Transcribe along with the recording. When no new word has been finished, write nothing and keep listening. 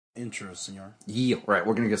Intro, senor. Yeah, right.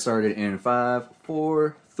 We're gonna get started in 5,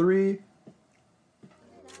 4, 3.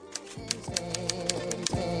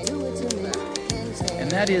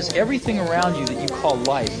 And that is everything around you that you call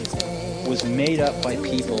life was made up by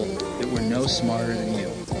people that were no smarter than you.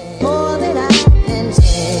 More than I can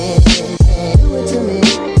say, do it to me.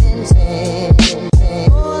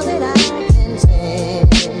 More than I can say,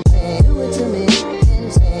 do it to me.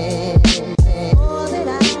 More than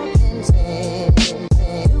I can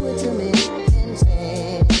say, do it to me.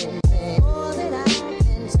 More than I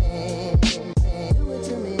can say, do it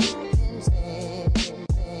to me.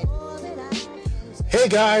 More than I can say. Hey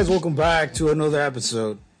guys, welcome back to another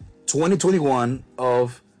episode, 2021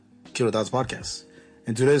 of Kilo Dots Podcast.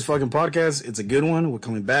 And today's fucking podcast, it's a good one. We're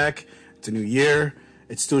coming back. It's a new year.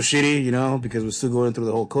 It's still shitty, you know, because we're still going through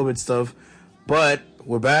the whole COVID stuff. But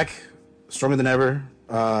we're back, stronger than ever.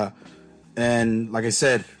 And like I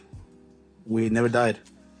said, we never died.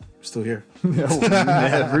 We're still here.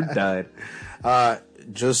 Never died.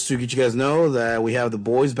 Just to get you guys know that we have the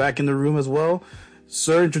boys back in the room as well.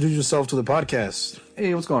 Sir, introduce yourself to the podcast.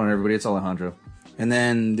 Hey, what's going on, everybody? It's Alejandro. And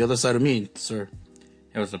then the other side of me, sir.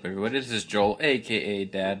 Hey, what's up, everybody? This is Joel, a.k.a.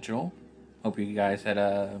 Dad Joel. Hope you guys had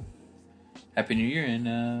a Happy New Year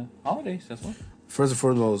and holidays as well. First and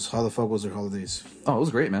foremost, how the fuck was your holidays? Oh, it was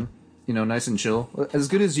great, man. You know, nice and chill. As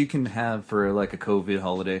good as you can have for like a COVID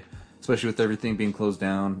holiday, especially with everything being closed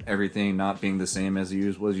down, everything not being the same as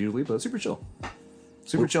it was usually, but super chill.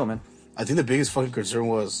 Super chill, man. I think the biggest fucking concern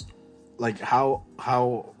was, like, how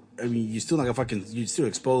I mean, you still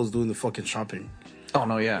exposed doing the fucking shopping. Oh,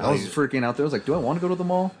 no, yeah. I was freaking out there. I was like, do I want to go to the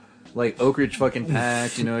mall? Like, Oak Ridge fucking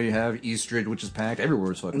packed. You know, you have Eastridge, which is packed.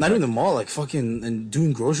 Everywhere is fucking Not packed. even the mall, like, fucking, and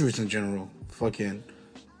doing groceries in general. Fucking,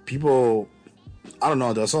 people, I don't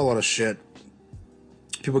know, I saw a lot of shit.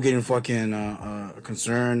 People getting fucking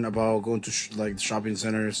concerned about going to, like, shopping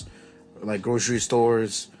centers, like, grocery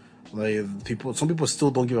stores. Like, some people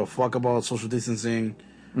still don't give a fuck about social distancing.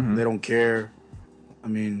 Mm-hmm. They don't care. I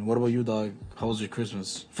mean, what about you, dog? How was your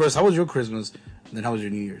Christmas? First, how was your Christmas? And then how was your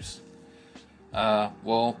New Year's?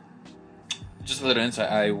 Well, just a little insight.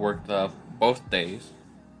 I worked both days.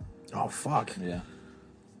 Oh, fuck. Yeah.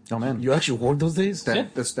 Oh, man. You actually worked those days?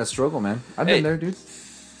 That struggle, man. I've Hey. been there, dude.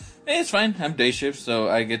 Hey, it's fine. I'm day shift, so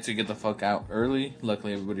I get to get the fuck out early.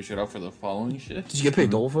 Luckily, everybody shut off for the following shift. Did you get paid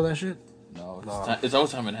double for that shit? No, it's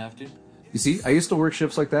always time and a half, dude. You see, I used to work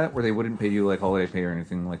shifts like that where they wouldn't pay you like holiday pay or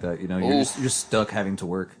anything like that. You know, you're stuck having to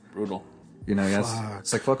work. Brutal. You know, yes. Fuck.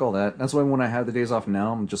 It's like fuck all that. That's why when I have the days off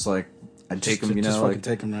now, I'm just like I take them. You Just know, fucking like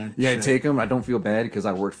take them, right? yeah, I Shit. take them. I don't feel bad because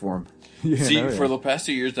I worked for them. See, for the past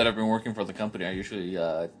 2 years that I've been working for the company, I usually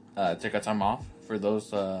take a time off for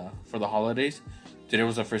those for the holidays. Today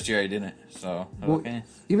was the first year I didn't, so okay.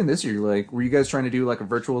 Even this year, like, were you guys trying to do like a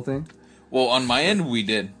virtual thing? Well, on my end, we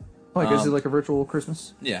did. Oh, you guys did like a virtual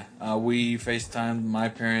Christmas? Yeah, we FaceTimed my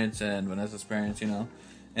parents and Vanessa's parents, you know,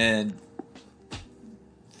 and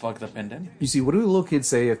fuck the pandemic. You see, what do the little kids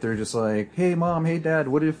say if they're just like, "Hey, mom, hey, dad,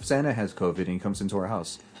 what if Santa has COVID and he comes into our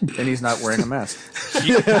house and he's not wearing a mask?"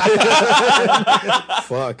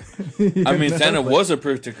 Fuck. I mean, Santa was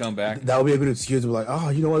approved to come back. That would be a good excuse to be like, oh,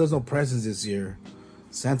 you know what? There's no presents this year.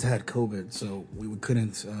 Santa had COVID, so we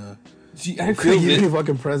couldn't See, I feel give any that,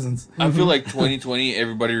 fucking presents. I feel like 2020,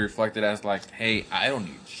 everybody reflected as like, hey, I don't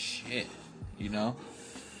need shit, you know?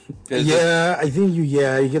 'Cause Yeah, I think you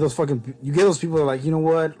get those people that are like, you know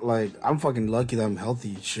what? Like, I'm fucking lucky that I'm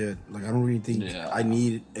healthy. Shit. Like, I don't really think Yeah. I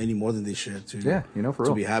need any more than this shit to Yeah, you know, for to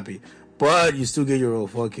real. be happy. But you still get your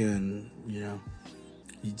old fucking, you know,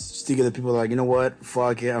 you still get the people that are like, you know what?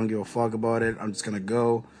 Fuck it. I don't give a fuck about it. I'm just gonna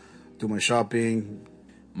go do my shopping.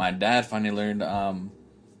 My dad finally learned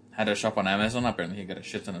how to shop on Amazon. Apparently, he got a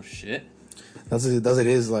shit ton of shit. That's it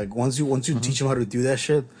is like once you teach them how to do that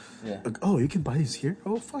shit, Yeah. like, oh, you can buy this here.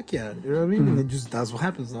 Oh, fuck yeah, you know what I mean? And it just that's what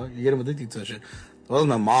happens. Dog. You get them addicted to that shit. That was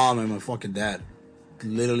my mom and my fucking dad.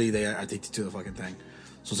 Literally, they are addicted to the fucking thing.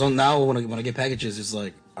 So now when I get packages, it's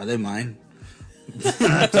like, are they mine? You know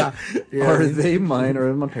what I Are mean? they mine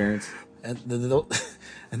or my parents? And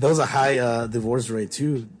and those are high divorce rate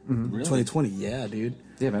too. Really? 2020, yeah, dude.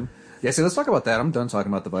 Yeah, man. Yeah, see, let's talk about that. I'm done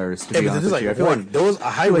talking about the virus. To Yeah, be but honest this is with you, I like feel one. like There was a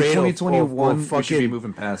high like rate 2021 of we should be fucking.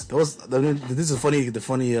 moving past. This is funny. The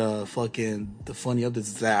funny updates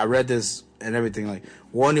is that I read this and everything. Like,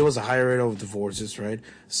 one, it was a higher rate of divorces, right?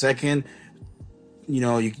 Second, you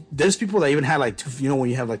know, there's people that even had like two. You know, when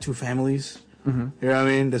you have like two families, you know what I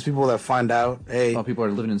mean? There's people that find out, hey, Oh, people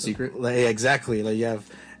are living in secret. like, hey, exactly, like you have,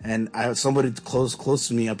 and somebody close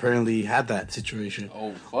to me apparently had that situation.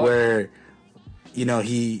 Oh, fuck. Where, you know,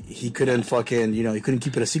 he couldn't fucking, you know, he couldn't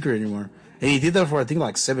keep it a secret anymore, and he did that for I think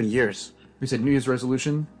like 7 years. We said New Year's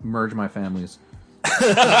resolution: merge my families.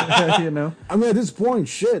 You know. I mean, at this point,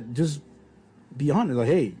 shit, just be honest. Like,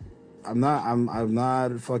 hey, I'm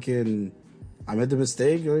not fucking. I made the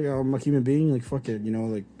mistake. Like, I'm a human being. Like, fuck it. You know,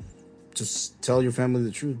 like, just tell your family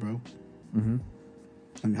the truth, bro. Mm-hmm.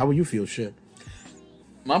 I mean, how would you feel? Shit.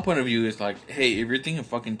 My point of view is like, hey, if you're thinking of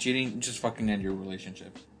fucking cheating, just fucking end your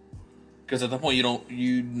relationship. Because at that point,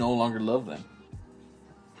 you no longer love them.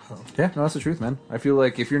 Yeah, no, that's the truth, man. I feel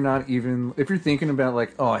like if you're thinking about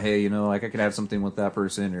like, oh, hey, you know, like I could have something with that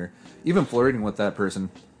person, or even flirting with that person,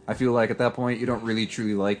 I feel like at that point you don't really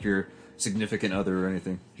truly like your significant other or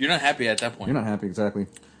anything. You're not happy at that point. You're not happy, exactly.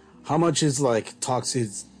 How much is like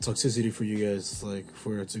toxicity for you guys, like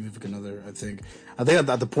for a significant other? I think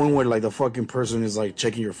at the point where like the fucking person is like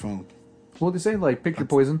checking your phone. Well, they say like pick your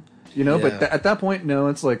poison, you know. Yeah. But at that point, no,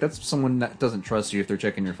 it's like that's someone that doesn't trust you if they're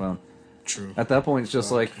checking your phone. True. At that point, it's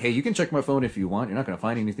just like, hey, you can check my phone if you want. You're not going to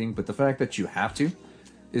find anything. But the fact that you have to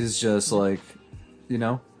is just like, you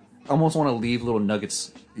know, I almost want to leave little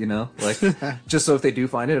nuggets, you know, like just so if they do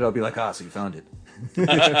find it, I'll be like, so you found it.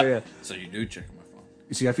 Yeah. So you do check my phone.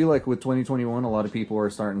 You see, I feel like with 2021, a lot of people are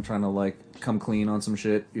trying to like come clean on some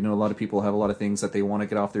shit. You know, a lot of people have a lot of things that they want to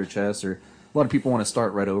get off their chest, or a lot of people want to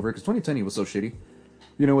start right over because 2010 was so shitty.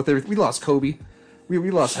 You know, we lost Kobe. We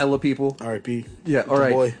lost hella people. R.I.P. Yeah, all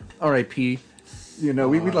right. Boy. R.I.P. You know,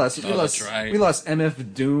 we lost that's right. we lost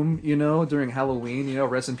MF Doom, you know, during Halloween, you know,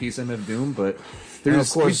 rest in peace MF Doom, but And of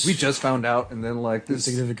course, we just found out, and then like this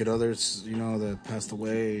significant others, you know, that passed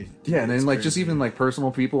away. yeah, and then It's like crazy. just even like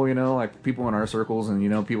personal people, you know, like people in our circles and you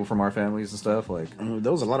know people from our families and stuff like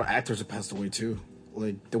There was a lot of actors that passed away too.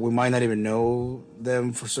 Like that we might not even know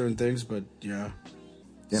them for certain things, but yeah,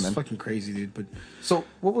 it's man. fucking crazy, dude. But So,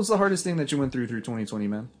 what was the hardest thing that you went through 2020,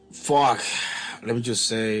 man? fuck, let me just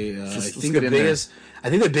say, I let's think get the in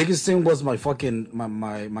there. biggest thing was my fucking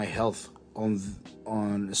my health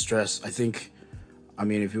on stress. I think, I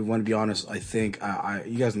mean, if you want to be honest, I think I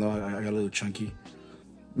you guys know I got a little chunky,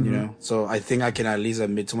 you know. So I think I can at least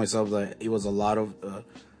admit to myself that it was a lot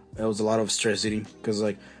of stress eating, because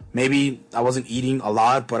like maybe I wasn't eating a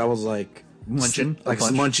lot, but I was like Munching a like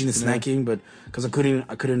bunch. munching and Yeah. snacking, but because I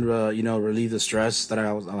couldn't you know, relieve the stress that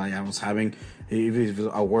I was having, even if it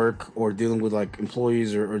was at work or dealing with like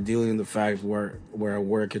employees or dealing in the fact where I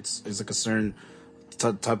work, it's like a certain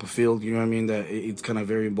type of field, you know what I mean, that it's kind of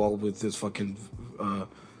very involved with this fucking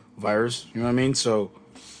virus, you know what I mean. So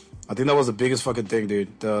I think that was the biggest fucking thing,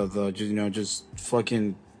 dude. The you know, just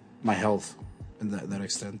fucking my health in that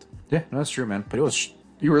extent. Yeah, no, that's true, man. But it was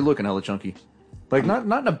You were looking hella chunky, like not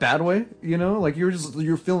in a bad way, you know, like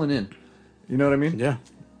you're filling in, you know what I mean? yeah.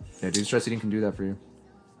 Yeah, dude, stress eating can do that for you.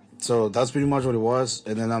 So that's pretty much what it was.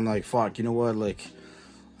 And then I'm like, fuck, you know what? Like,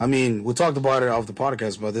 I mean, we talked about it off the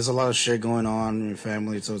podcast, but there's a lot of shit going on in your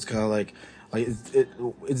family. So it's kind of like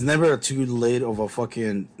it's never too late of a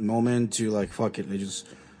fucking moment to like, fuck it. Like, just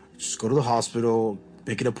go to the hospital,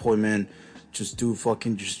 make an appointment, just do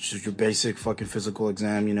fucking just your basic fucking physical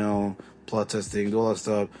exam, you know, blood testing, do all that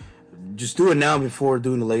stuff. Just do it now before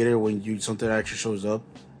doing it later when something actually shows up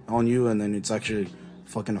on you, and then it's actually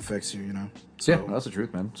fucking affects you, you know. So, Yeah, that's the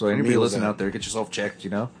truth, man. So me, anybody it was listening that. out there, get yourself checked, you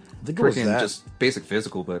know? I think it was Freaking that. just basic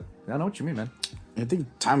physical, but I know what you mean, man. I think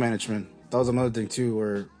time management. That was another thing too,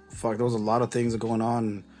 where fuck, there was a lot of things going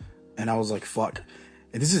on, and I was like, fuck.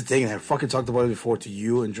 And this is the thing, and I fucking talked about it before to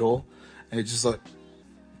you and Joel, and it's just like,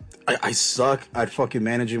 I suck at fucking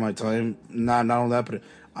managing my time. Not only that, but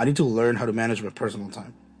I need to learn how to manage my personal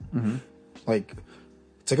time. Mm-hmm. Like,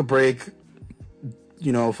 take a break,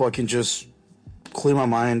 you know, fucking just clear my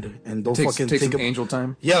mind and don't Take fucking some think angel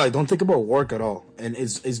time. Yeah, like don't think about work at all. And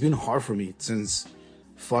it's been hard for me since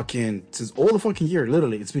all the fucking year.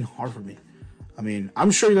 Literally, it's been hard for me. I mean,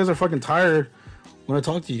 I'm sure you guys are fucking tired when I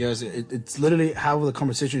talk to you guys. It's literally how the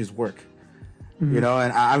conversation is work. Mm-hmm. You know,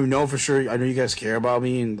 and I know for sure. I know you guys care about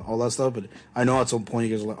me and all that stuff, but I know at some point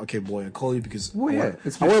you guys are like, okay, boy, I call you because Well, yeah,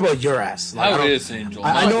 I worry about your ass. Like, How I don't- it is, Angel.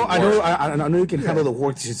 I not know, work. I know you can handle the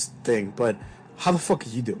work thing, but how the fuck are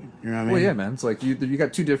you doing? You know what I mean? Well, yeah, man. It's like you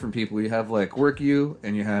got two different people. You have like work you,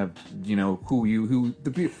 and you have the you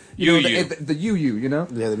know.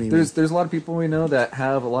 Yeah, the me. There's a lot of people we know that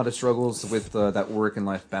have a lot of struggles with that work and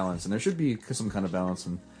life balance, and there should be some kind of balance.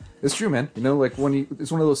 And it's true, man. You know, like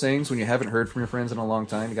it's one of those things when you haven't heard from your friends in a long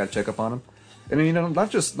time, you got to check up on them. And you know,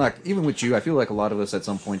 not just like even with you, I feel like a lot of us at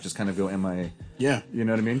some point just kind of go MIA. Yeah. You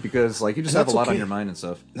know what I mean? Because like you just And have a that's lot on okay. your mind and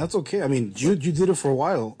stuff. That's okay. I mean, you did it for a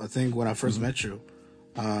while. I think when I first met you,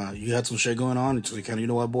 you had some shit going on. It's like, you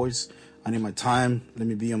know what, boys? I need my time. Let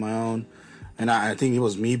me be on my own. And I think it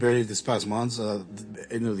was me barely this past month, the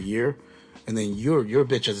end of the year. And then your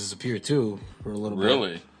bitch has disappeared too for a little bit.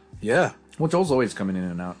 Really? Yeah. Well, Joel's always coming in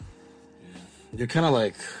and out. You're kind of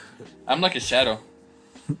like, I'm like a shadow.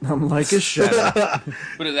 I'm like a shadow.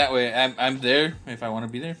 Put it that way. I'm there if I want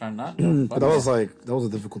to be there. If I'm not, but that was a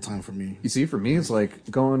difficult time for me. You see, for me, it's like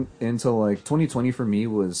going into like 2020 for me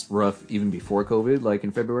was rough even before COVID, like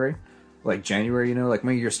in February. Like January, you know, like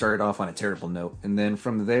my year started off on a terrible note. And then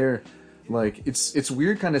from there, like it's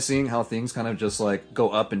weird kind of seeing how things kind of just like go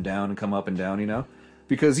up and down and come up and down, you know?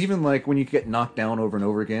 Because even like when you get knocked down over and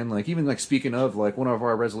over again, like even like speaking of, like one of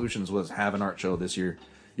our resolutions was have an art show this year,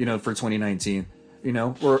 you know, for 2019, you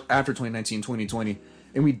know, or after 2019, 2020.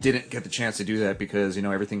 And we didn't get the chance to do that because, you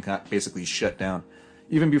know, everything got basically shut down.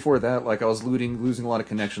 Even before that, like I was losing a lot of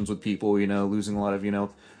connections with people, you know, losing a lot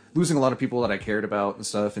of people that I cared about and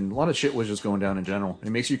stuff, and a lot of shit was just going down in general. And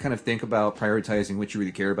it makes you kind of think about prioritizing what you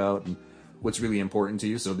really care about and what's really important to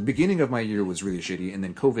you. So the beginning of my year was really shitty, and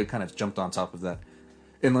then COVID kind of jumped on top of that.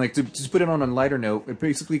 And like to just put it on a lighter note, it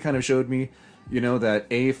basically kind of showed me, you know,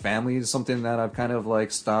 that family is something that I've kind of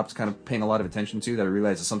like stopped kind of paying a lot of attention to, that I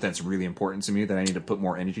realize is something that's really important to me that I need to put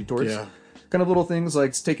more energy towards. Yeah. Kind of little things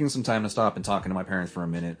like taking some time to stop and talking to my parents for a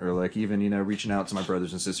minute, or like even, you know, reaching out to my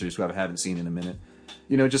brothers and sisters who I haven't seen in a minute.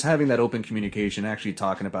 You know, just having that open communication, actually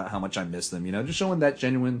talking about how much I miss them, you know, just showing that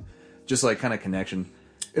genuine, just like kind of connection.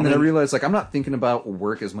 And then I realized, like, I'm not thinking about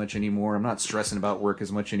work as much anymore. I'm not stressing about work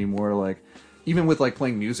as much anymore. Like, even with like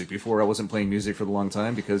playing music, before I wasn't playing music for the long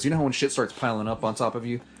time, because you know how when shit starts piling up on top of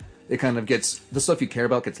you, it kind of gets, the stuff you care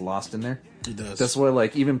about gets lost in there. It does. That's why,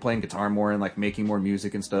 like, even playing guitar more and like making more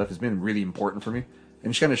music and stuff has been really important for me.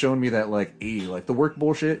 And it's kind of showing me that, like, like the work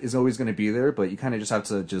bullshit is always going to be there, but you kind of just have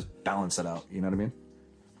to just balance it out. You know what I mean?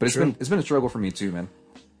 But it's been a struggle for me too, man.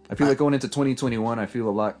 I feel like going into 2021, I feel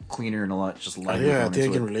a lot cleaner and a lot just lighter. Yeah, I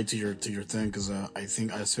think I can relate to your thing, because I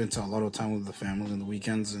think I spent a lot of time with the family on the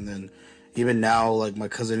weekends, and then even now, like my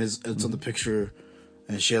cousin it's on the picture,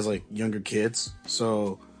 and she has like younger kids,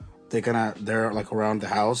 so they're like around the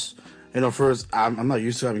house. You know, first I'm not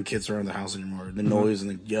used to having kids around the house anymore. The noise and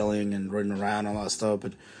the yelling and running around and all that stuff,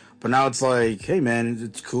 but now it's like, hey man,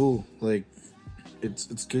 it's cool. Like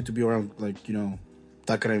it's good to be around, like, you know,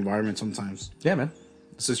 that kind of environment sometimes. Yeah, man.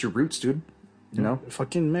 This is your roots, dude. You know?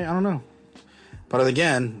 Fucking, man, I don't know. But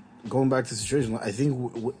again, going back to the situation, I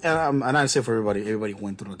think, and I say for everybody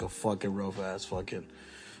went through like a fucking rough ass fucking,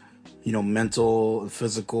 you know, mental,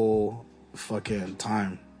 physical fucking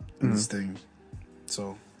time in this thing.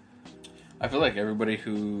 So. I feel like everybody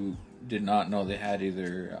who did not know they had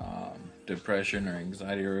either depression or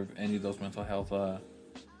anxiety or any of those mental health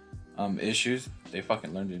issues, they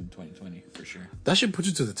fucking learned it in 2020 for sure. That should put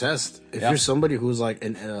you to the test. If you're somebody who's like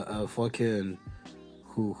a fucking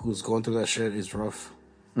who's going through that shit, is rough.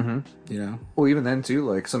 Mm-hmm. You know. Well, even then too,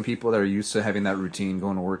 like some people that are used to having that routine,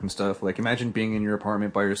 going to work and stuff. Like imagine being in your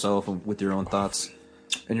apartment by yourself with your own thoughts,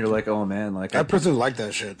 and you're like, oh man, like I personally like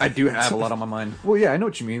that shit. I do have a lot on my mind. Well, yeah, I know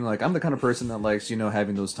what you mean. Like I'm the kind of person that likes, you know,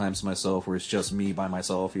 having those times to myself where it's just me by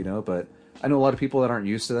myself, you know. But I know a lot of people that aren't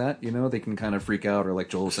used to that, you know, they can kind of freak out, or like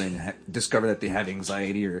Joel was saying, discover that they have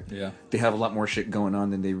anxiety, or they have a lot more shit going on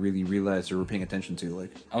than they really realized or were paying attention to. Like,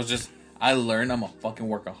 I learned I'm a fucking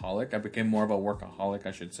workaholic. I became more of a workaholic,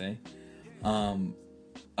 I should say. I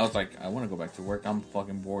was like, I want to go back to work. I'm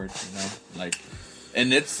fucking bored, you know? Like,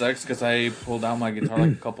 and it sucks because I pulled out my guitar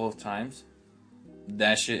like a couple of times.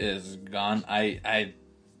 That shit is gone. I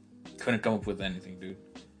couldn't come up with anything, dude.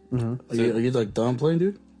 Mm-hmm. Are you like done playing,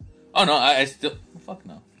 dude? Oh no, I still fuck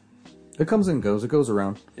no. It comes and goes. It goes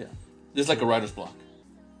around. Yeah, there's like a writer's block.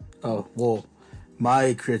 Oh well,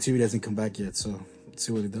 my creativity hasn't come back yet, so let's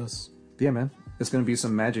see what it does. Yeah, man, it's gonna be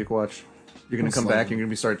some magic. Watch, you're gonna come back and you're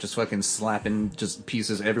gonna start just fucking slapping just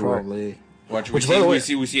pieces everywhere. Probably. Watch, Which, by the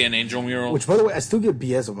way, we see an angel mural. Which, by the way, I still get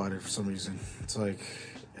BS about it for some reason. It's like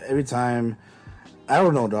every time, I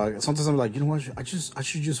don't know, dog. Sometimes I'm like, you know what? I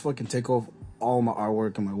should just fucking take off all my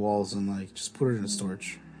artwork on my walls and like just put it in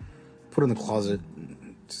storage. Put it in the closet.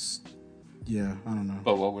 Just, yeah, I don't know.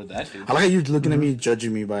 But what would that do? I like how you're looking at me,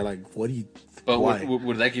 judging me by like, what do you? But why?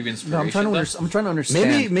 Would that give you inspiration? No, I'm trying to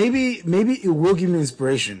understand. Maybe it will give me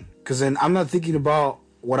inspiration, because then I'm not thinking about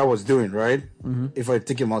what I was doing, right? Mm-hmm. If I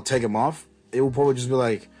take them off, it will probably just be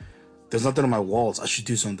like, there's nothing on my walls. I should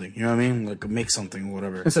do something. You know what I mean? Like make something or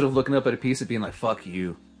whatever. Instead of looking up at a piece and being like, "Fuck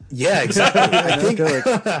you." Yeah, exactly. I think.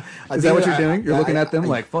 Is that what you're doing? You're looking at them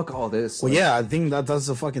like, "Fuck all this." Well, yeah, I think that's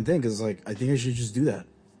the fucking thing. Because like, I think I should just do that.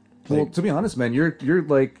 Well, to be honest, man, you're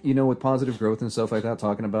like, you know, with positive growth and stuff like that,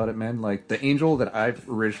 talking about it, man. Like the angel that I've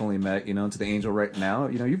originally met, you know, to the angel right now,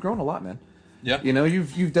 you know, you've grown a lot, man. Yeah. You know,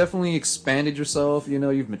 you've definitely expanded yourself. You know,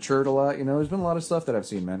 you've matured a lot. You know, there's been a lot of stuff that I've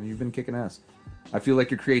seen, man. You've been kicking ass. I feel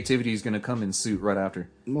like your creativity is going to come in suit right after.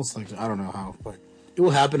 Most likely, I don't know how, but it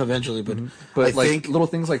will happen eventually. But But I like think little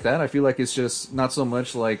things like that, I feel like it's just not so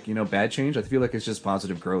much like, you know, bad change. I feel like it's just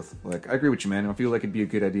positive growth. Like, I agree with you, man. I feel like it'd be a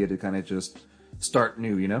good idea to kind of just start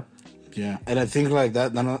new, you know? yeah, and I think like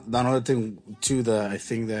that. Another thing too that I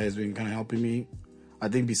think that has been kind of helping me. I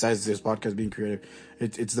think besides this podcast being creative,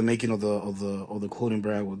 it's the making of the clothing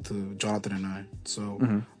brand with Jonathan and I.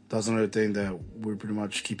 So that's another thing that we're pretty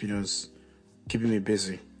much keeping me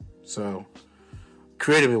busy. So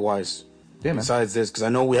creatively wise, Yeah, man. besides this, because I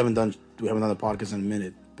know we haven't done the podcast in a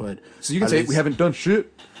minute, but So you can at say least- we haven't done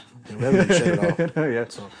shit. we haven't done shit at all. Yeah.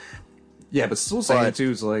 So Yeah, but still saying But- too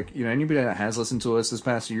is like, you know, anybody that has listened to us this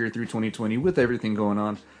past year through 2020 with everything going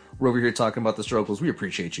on, we're over here talking about the struggles. We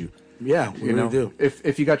appreciate you. yeah, we You know, really do.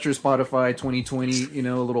 if you got your Spotify 2020, you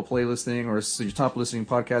know, a little playlist thing or your top listening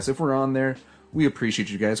podcast, if we're on there, we appreciate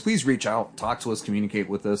you guys. Please reach out, talk to us, communicate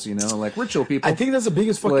with us. You know, like we're chill people. I think that's the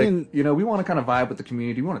biggest like, fucking. you know, we want to kind of vibe with the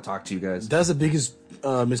community. We want to talk to you guys. That's the biggest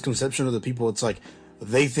misconception of the people. It's like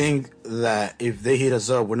they think that if they hit us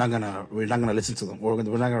up, we're not gonna listen to them, or we're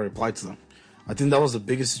not gonna reply to them. I think that was the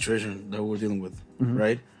biggest situation that we're dealing with,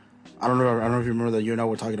 right? I don't know if you remember that you and I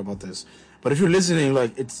were talking about this, but if you're listening,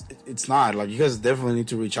 like it's not like you guys definitely need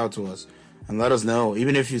to reach out to us and let us know,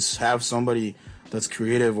 even if you have somebody that's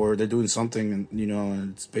creative or they're doing something, and you know,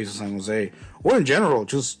 and it's based in San Jose or in general,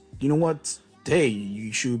 just you know what, hey,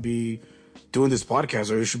 you should be doing this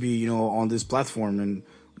podcast or you should be, you know, on this platform, and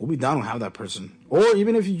we'll be down to have that person. Or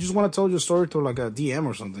even if you just want to tell your story to like a DM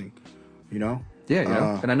or something, you know.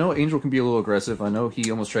 Yeah. And I know Angel can be a little aggressive. I know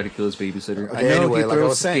he almost tried to kill his babysitter. I Okay, know anyway, he like I throws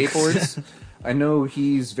was saying. skateboards. I know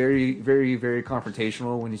he's very, very, very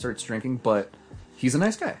confrontational when he starts drinking, but he's a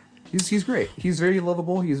nice guy. He's great. He's very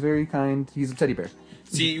lovable. He's very kind. He's a teddy bear.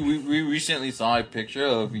 See, we recently saw a picture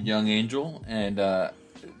of young Angel, and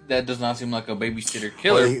that does not seem like a babysitter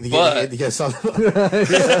killer, but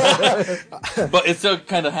but it still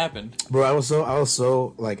kind of happened. Bro, I was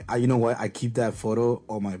so like, you know what? I keep that photo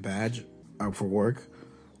on my badge for work,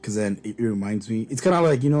 because then it reminds me. It's kind of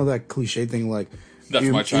like, you know, that cliche thing, like That's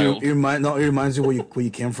my child. It reminds you where you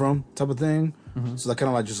came from, type of thing. So that kind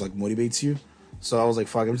of like just like motivates you. So I was like,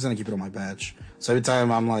 fuck, I'm just gonna keep it on my badge. So every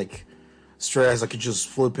time I'm like stressed, I could just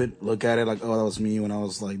flip it, look at it, like, oh, that was me when I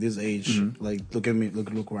was like this age. Like, look at me,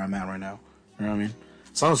 look where I'm at right now. You know what I mean?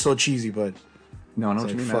 Sounds so cheesy, but No, I know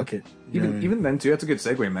what it's you like, mean, fuck man. it. You know what I mean? Even then, too, that's a good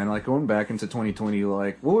segue, man. Like, going back into 2020,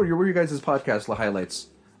 like, what were your guys' podcast highlights?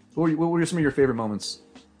 What were some of your favorite moments?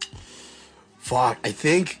 Fuck, I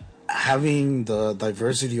think having the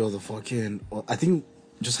diversity of I think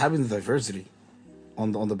just having the diversity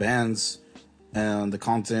on the bands and the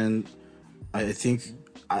content. I think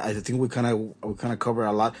we kind of cover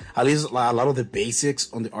a lot, at least like, a lot of the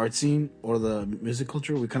basics on the art scene or the music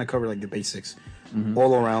culture. We kind of cover like the basics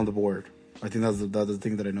all around the board. I think that's the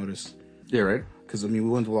thing that I noticed. Yeah, right? Because I mean, we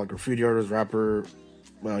went to like graffiti artists, rapper,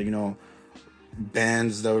 you know,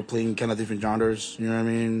 bands that were playing kind of different genres. You know what I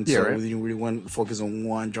mean? Yeah, So right. we didn't really want to focus on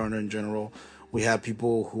one genre in general. We have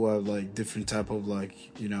people who have like different type of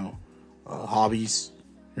like, you know, hobbies.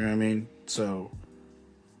 You know what I mean? So,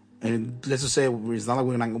 and let's just say it's not like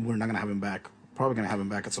we're not gonna have him back. Probably gonna have him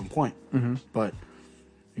back at some point. But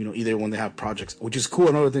you know, either when they have projects, which is cool.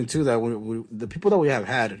 Another thing too, that the people that we have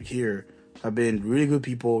had here have been really good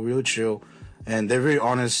people, really chill, and they're very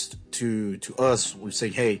honest to us. We're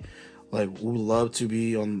saying, hey, like, we would love to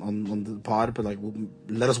be on the pod, but like,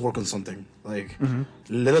 let us work on something. Like,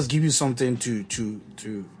 let us give you something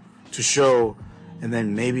to show, and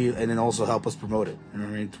then also help us promote it. You know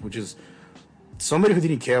what I mean? Which is somebody who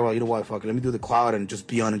didn't care. Well, you know what? Fuck it. Let me do the cloud and just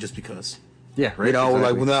be on it just because. Yeah, right. You know,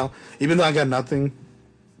 exactly. like without, even though I got nothing,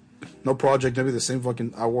 no project, maybe the same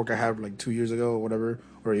fucking artwork I had like 2 years ago or whatever,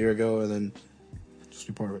 or a year ago, and then just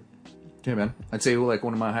be part of it. Yeah, man. I'd say like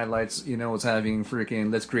one of my highlights, you know, was having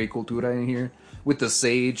freaking Let's Create Cultura in here with the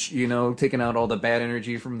sage, you know, taking out all the bad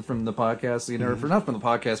energy from the podcast, you know, not from the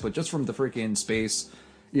podcast, but just from the freaking space,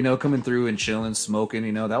 you know, coming through and chilling, smoking,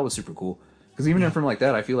 you know, that was super cool. Because even from like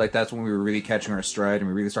that, I feel like that's when we were really catching our stride and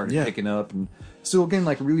we really started picking up and still getting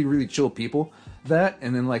like really, really chill people. That,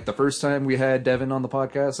 and then like the first time we had Devin on the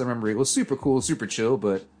podcast, I remember it was super cool, super chill,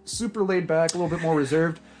 but super laid back, a little bit more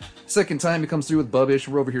reserved. Second time he comes through with Bubbish,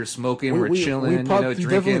 we're over here smoking, we're chilling, you know, we definitely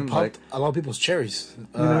drinking. popped Like, a lot of people's cherries.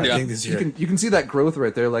 I think this year. you can see that growth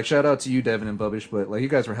right there. Like, shout out to you, Devin and Bubbish, but like you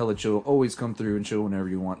guys were hella chill. Always come through and chill whenever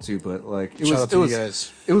you want to. But like Shout out to you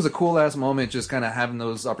guys. it was a cool ass moment, just kind of having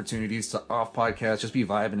those opportunities to off podcast, just be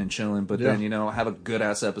vibing and chilling. But then, you know, have a good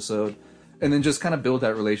ass episode, and then just kind of build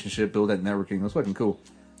that relationship, build that networking. It was fucking cool.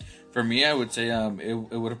 For me, I would say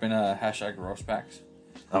it would have been a hashtag roast packs.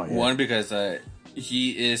 Oh yeah. One, because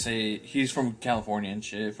he's from California and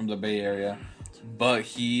shit, from the Bay Area. but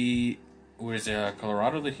he was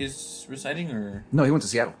Colorado that he's residing, or No, he went to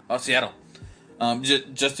Seattle. oh, Seattle.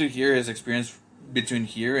 Just to hear his experience between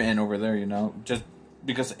here and over there, you know, just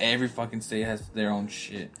because every fucking state has their own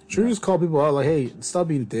shit. Should we just call people out like, hey, stop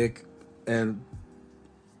being dick and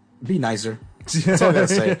be nicer? That's all I gotta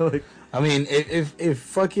say. Like, I mean,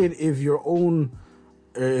 if your own,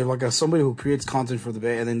 like somebody who creates content for the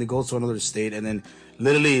Bay and then they go to another state and then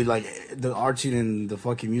literally like the art scene and the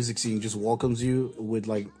fucking music scene just welcomes you with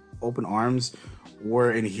like open arms,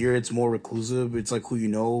 where in here it's more reclusive. It's like who you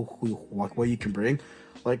know, what you can bring.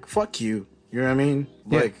 Like fuck you. You know what I mean?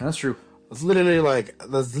 Like yeah, that's true. that's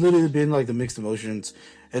literally been like the mixed emotions.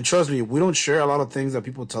 And trust me, we don't share a lot of things that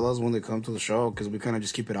people tell us when they come to the show because we kind of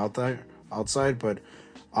just keep it outside. But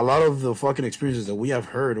a lot of the fucking experiences that we have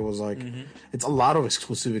heard was like, it's a lot of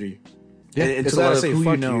exclusivity. Yeah, and it's to a lot I of say who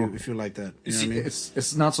fuck you know. if you like that. You know See, what I mean?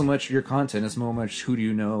 It's not so much your content; it's more much who do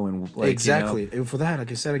you know and like Exactly. You know, And for that, like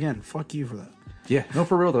I said again, fuck you for that. yeah, no,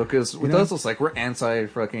 for real though, because with know? us, it's like we're anti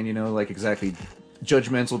fucking, you know, like exactly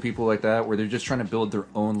judgmental people like that, where they're just trying to build their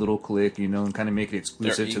own little clique, you know, and kind of make it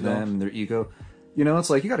exclusive to ego. them and their ego. You know, it's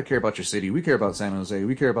like you got to care about your city. We care about San Jose.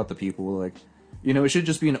 We care about the people. Like, you know, it should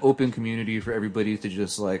just be an open community for everybody to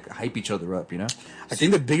just like hype each other up. You know, I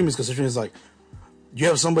think the biggest misconception is like, you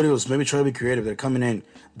have somebody who's maybe trying to be creative. They're coming in.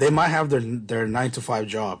 They might have their 9-to-5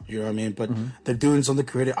 job. You know what I mean? But they're doing something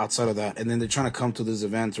creative outside of that, and then they're trying to come to this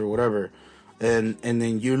event or whatever, and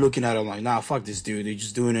then you're looking at them like, nah, fuck this dude. They're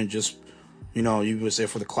just doing it just, you know, you would say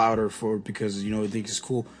for the clout or for because you know you think it's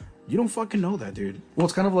cool. You don't fucking know that, dude. well,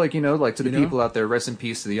 it's kind of like, you know, like to the You know? people out there, rest in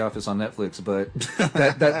peace to The Office on Netflix. But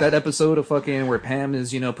that episode of fucking where Pam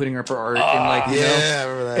is, you know, putting up her art and like, you know, I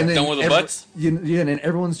remember that. and then Done with the butts? Yeah, and then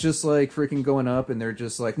everyone's just like freaking going up, and they're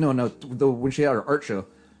just like, no, when she had her art show,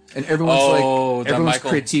 and everyone's Oh, that everyone's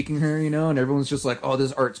Michael. critiquing her, you know, and everyone's just like, oh,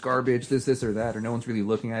 this art's garbage, this or that, or no one's really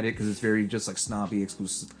looking at it because it's very just like snobby,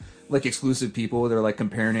 exclusive people. They're like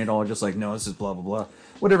comparing it all, just like, no, this is blah blah blah,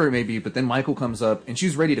 whatever it may be. But then Michael comes up, and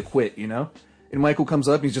she's ready to quit, you know. And Michael comes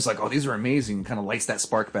up, and he's just like, oh, these are amazing, and kind of lights that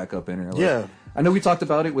spark back up in her. Like, Yeah. I know we talked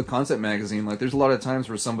about it with Concept Magazine. Like, there's a lot of times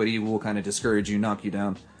where somebody will kind of discourage you, knock you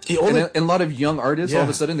down. He only- And a lot of young artists, all of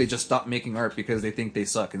Yeah. a sudden, they just stop making art because they think they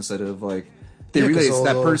suck instead of, like, they Yeah, 'cause realize all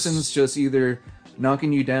that those- person's just either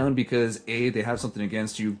knocking you down because, A, they have something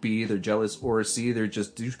against you, B, they're jealous, or C, they're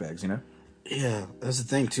just douchebags, you know? Yeah, that's the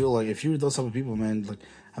thing too. Like, if you're those type of people, man, like,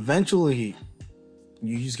 eventually,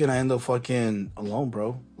 you're just gonna end up fucking alone,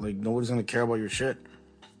 bro. Like, nobody's gonna care about your shit,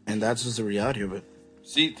 and that's just the reality of it.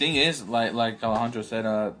 See, thing is, like Alejandro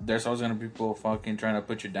said, there's always gonna be people fucking trying to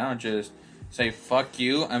put you down. Just say fuck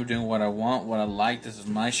you. I'm doing what I want, what I like. This is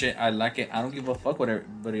my shit. I like it. I don't give a fuck what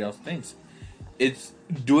everybody else thinks. It's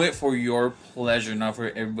do it for your pleasure, not for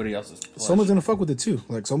everybody else's pleasure. Someone's gonna fuck with it too.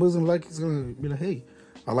 Like, somebody's gonna like. It's gonna be like, hey,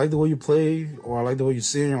 I like the way you play, or I like the way you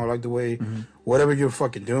sing, or I like the way whatever you're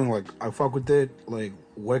fucking doing. Like, I fuck with it. Like,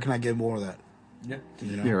 where can I get more of that? Yeah.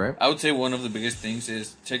 You know? Yeah, right? I would say one of the biggest things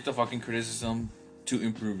is take the fucking criticism to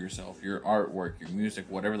improve yourself, your artwork, your music,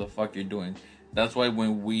 whatever the fuck you're doing. That's why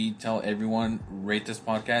when we tell everyone rate this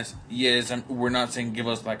podcast, yes, we're not saying give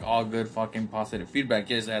us like all good fucking positive feedback.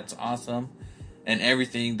 Yes, that's awesome and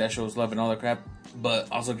everything that shows love and all that crap, but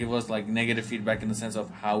also give us like negative feedback in the sense of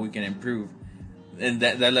how we can improve, and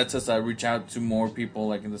that lets us reach out to more people,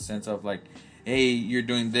 like in the sense of like, hey, you're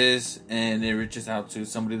doing this, and it reaches out to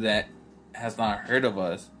somebody that has not heard of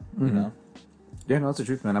us, you know. Yeah, no, that's the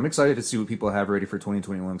truth, man. I'm excited to see what people have ready for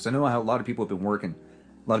 2021 because I know how a lot of people have been working.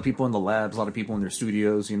 A lot of people in the labs, a lot of people in their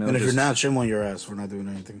studios, you know. And if just- you're not, shame on your ass for not doing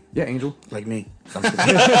anything. Yeah, Angel. Like me.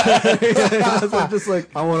 Just like,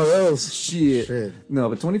 I'm one of those. shit. No,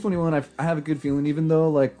 but 2021, I have a good feeling, even though,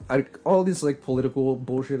 like, all this, like, political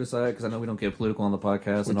bullshit aside, because I know we don't get political on the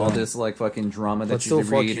podcast, and all don't. this, like, fucking drama that But you still,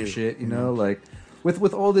 fuck read you. and shit, you know? Like,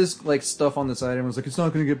 with all this, like, stuff on the side, everyone's like, it's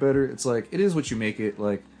not going to get better. It's like, it is what you make it.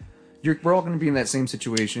 Like, we're all going to be in that same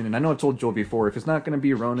situation, and I know I've told Joel before, if it's not going to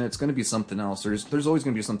be Rona, it's going to be something else. There's always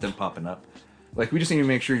going to be something popping up. Like, we just need to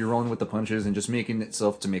make sure you're rolling with the punches and just making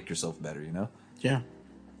itself to make yourself better, you know? Yeah.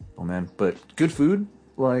 Oh man, but good food.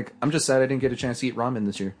 Like, I'm just sad I didn't get a chance to eat ramen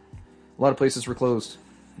this year. A lot of places were closed.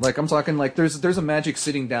 Like, I'm talking like there's a magic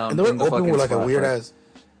sitting down. And they were in the open fucking with like a spot, weird like- ass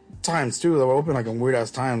times too. They were open like on weird ass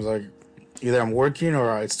times. Like, either I'm working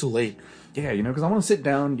or it's too late. Yeah, you know, because I want to sit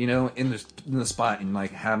down, you know, in the spot and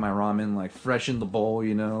like have my ramen like fresh in the bowl,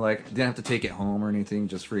 you know, like didn't have to take it home or anything.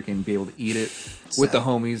 Just freaking be able to eat it with the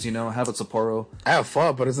homies, you know, have a Sapporo. I have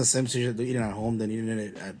fun, but it's the same shit eating at home than eating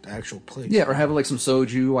it at the actual place. Yeah, or have like some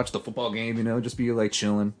soju, watch the football game, you know, just be like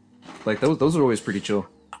chilling. Like those are always pretty chill.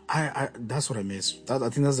 I that's what I miss. I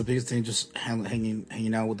think that's the biggest thing. Just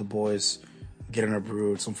hanging out with the boys, getting our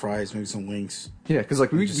brew, some fries, maybe some wings. Yeah, because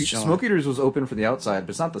like just chilling. Smoke Eaters was open for the outside, but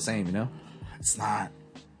it's not the same, you know. It's not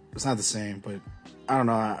the same, but I don't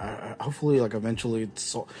know. I hopefully, like, eventually, it's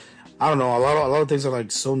so. I don't know. A lot of things are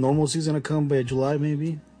like so normalcy is gonna come by July,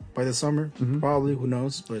 maybe by the summer, probably. Who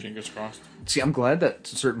knows? But Fingers crossed. See, I'm glad that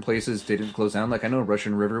certain places didn't close down. Like I know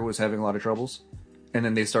Russian River was having a lot of troubles, and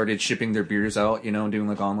then they started shipping their beers out, you know, and doing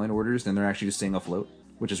like online orders. Then they're actually just staying afloat,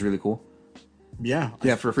 which is really cool. yeah,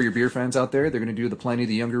 For your beer fans out there, they're going to do the Pliny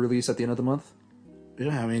the Younger release at the end of the month.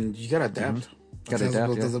 yeah. I mean, you gotta adapt. Gotta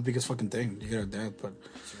adapt, That's yeah. the biggest fucking thing. You gotta adapt, but.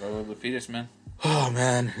 Survival of the fittest, man. Oh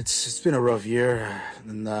man, it's been a rough year,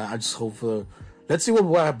 and I just hope for. Let's see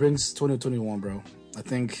what brings 2021, bro. I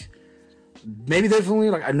think maybe definitely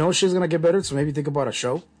like I know shit's gonna get better, so maybe think about a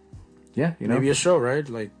show, Yeah, you know, maybe a show, right?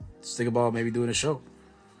 Like let's think about maybe doing a show,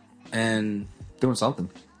 and doing something.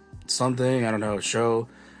 something I don't know, a show.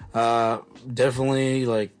 Definitely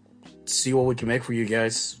like see what we can make for you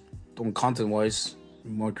guys, content wise,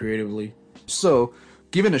 more creatively. So,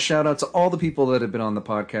 giving a shout out to all the people that have been on the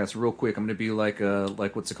podcast. Real quick, I'm going to be like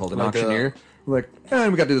what's it called, an Like auctioneer. Like, we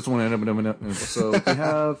got to do this one. So we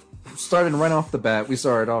have started right off the bat. We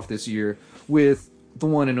started off this year with the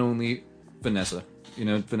one and only Vanessa. You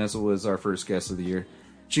know, Vanessa was our first guest of the year.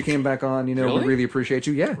 She came back on. You know, Really? we really appreciate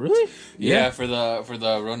you. Yeah, Really? Yeah, for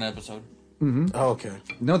the Rona episode. Oh, okay.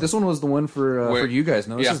 No, this one was the one for you guys.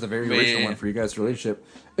 No, this Yeah. is the very Yeah, original yeah, one yeah. for you guys' relationship.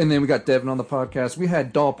 And then we got Devin on the podcast. We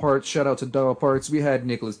had Doll Parts. Shout out to Doll Parts. We had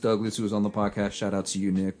Nicholas Douglas, who was on the podcast. Shout out to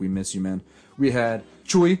you, Nick. We miss you, man. We had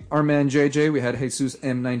Chewy, our man JJ. We had Jesus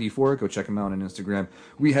M94. Go check him out on Instagram.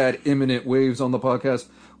 We had Imminent Waves on the podcast.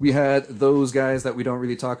 We had those guys that we don't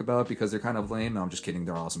really talk about because they're kind of lame. No, I'm just kidding.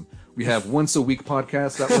 They're awesome. We have Once a Week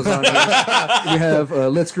podcast that was on here. We have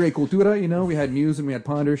Let's Create Cultura. You know, we had Muse and we had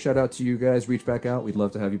Ponder. Shout out to you guys. Reach back out. We'd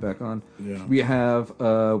love to have you back on. Yeah. We have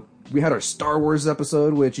we had our Star Wars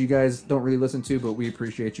episode, which you guys don't really listen to, but we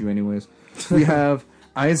appreciate you anyways. We have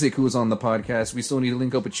Isaac, who was on the podcast. We still need to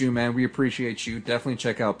link up with you, man. We appreciate you. Definitely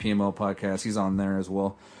check out PML Podcast. He's on there as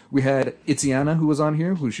well. We had Itziana, who was on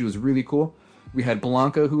here, who she was really cool. We had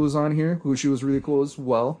Blanca, who was on here, who she was really cool as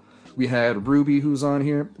well. We had Ruby, who's on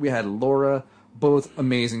here. We had Laura, both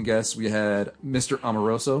amazing guests. We had Mr.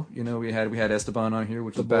 Amoroso. You know, we had Esteban on here,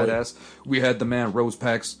 which was boy. badass. We had the man Rose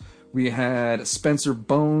Pex. We had Spencer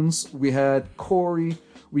Bones. We had Corey.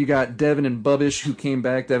 We got Devin and Bubbish, who came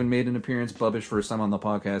back. Devin made an appearance. Bubbish, first time on the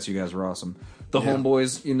podcast. You guys were awesome. The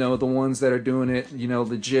homeboys, you know, the ones that are doing it, you know,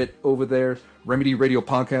 legit over there. Remedy Radio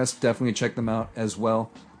Podcast. Definitely check them out as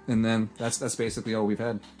well. And then that's basically all we've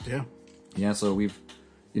had. Yeah. Yeah, so we've,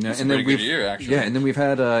 you know, That's and a then pretty we've good year, actually. yeah, and then we've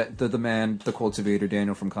had the man, the cultivator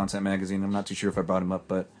Daniel from Content Magazine. I'm not too sure if I brought him up,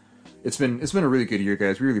 but it's been a really good year,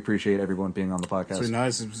 guys. We really appreciate everyone being on the podcast. It's been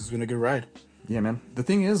nice. It's been a good ride. Yeah, man. The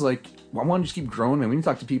thing is, like, I want to just keep growing, man. We need to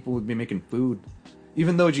talk to people who've been making food.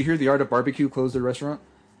 Even though, did you hear the Art of Barbecue closed their restaurant?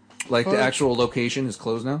 Like, the actual location is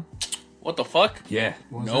closed now? What the fuck? Yeah.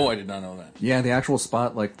 No, I did not know that. Yeah, the actual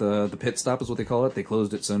spot, like the pit stop is what they call it. They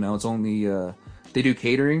closed it, so now it's only they do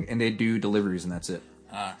catering and they do deliveries, and that's it.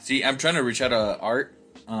 See, I'm trying to reach out to Art,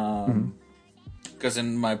 because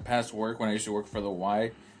in my past work, when I used to work for the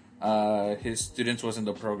Y, his students was in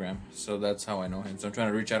the program, so that's how I know him. So I'm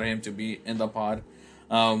trying to reach out to him to be in the pod.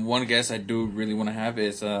 One guest I do really want to have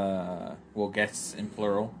is, guests in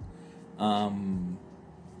plural,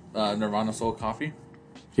 Nirvana Soul Coffee.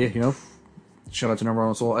 Yeah, you know, shout out to Number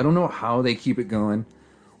One Soul. I don't know how they keep it going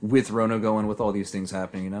with Rona going with all these things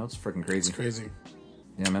happening. You know, it's freaking crazy. It's crazy.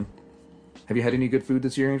 Yeah, man. Have you had any good food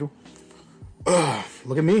this year, Angel?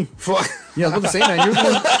 Look at me. Fuck. Yeah, I was about to say, man. You're the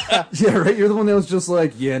one. Yeah, right. You're the one that was just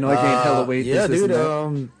like, yeah, no, I gained hella weight. Yeah, this, dude.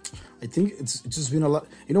 and that. I think it's just been a lot.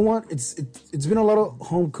 You know what? It's been a lot of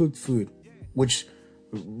home cooked food, which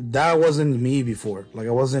that wasn't me before. Like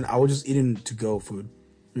I was just eating to go food.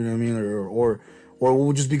 You know what I mean? Or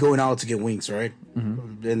we'll just be going out to get wings, right?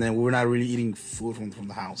 Mm-hmm. And then we're not really eating food from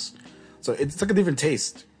the house. So it's like a different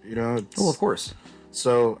taste, you know? Oh, of course.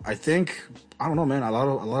 So I think, I don't know, man, a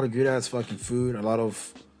lot of good ass fucking food, a lot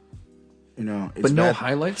of, you know, it's But no bad.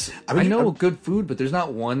 highlights. I I, mean, know good food, but there's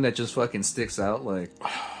not one that just fucking sticks out. Like,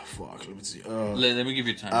 Fuck, let me see. Let me give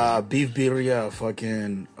you time. Beef birria,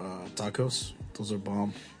 fucking tacos. Those are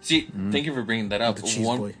bomb. See, thank you for bringing that up. The cheese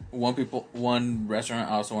boy. One restaurant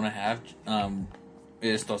I also want to have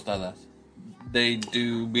is Tostadas. They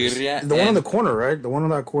do birria. The one on the corner, right? The one on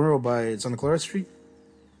that corner by Santa Clara Street.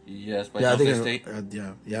 Yes, by Yeah, I North think. State.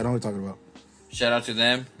 Yeah, I know what you're talking about. Shout out to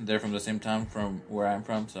them. They're from the same town from where I'm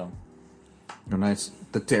from, so oh, nice.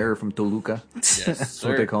 The Terror from Toluca. yes, That's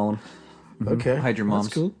what they call them. Okay, Hide your moms.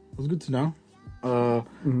 That's cool. That's good to know. But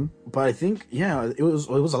I think it was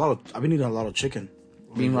a lot of. I've been eating a lot of chicken.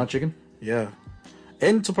 Being a lot of chicken. Yeah,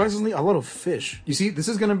 and surprisingly, a lot of fish. You see, this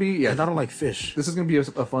is gonna be And I don't like fish. This is gonna be a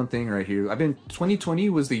fun thing right here. 2020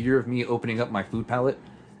 was the year of me opening up my food palette,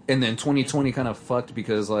 and then 2020 kind of fucked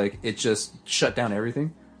because like it just shut down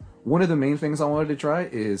everything. One of the main things I wanted to try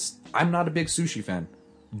is I'm not a big sushi fan,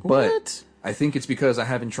 but What? I think it's because I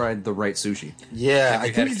haven't tried the right sushi. Yeah, Have I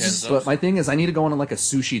you think had it's just. Kenzo? But my thing is, I need to go on like a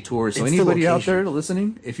sushi tour. So It's the anybody out location. there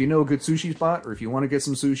listening, if you know a good sushi spot, or if you want to get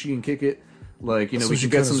some sushi and kick it, like we Sushi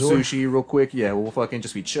should get some connoisseur. sushi real quick. Yeah, we'll fucking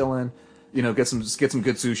just be chilling. Get some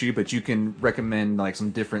good sushi, but you can recommend like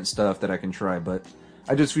some different stuff that I can try. But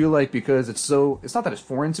I just feel like because it's not that it's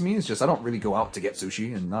foreign to me. It's just I don't really go out to get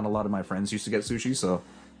sushi, and not a lot of my friends used to get sushi. So,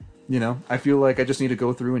 I feel like I just need to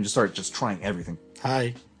go through and just start just trying everything.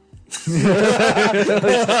 Hi.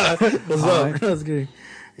 What's Hi. up? That's good.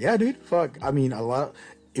 Yeah, dude. Fuck. I mean, a lot.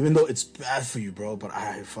 Even though it's bad for you, bro, but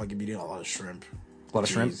I fucking been eating a lot of shrimp. A lot of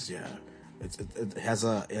shrimp? Jeez, yeah. It has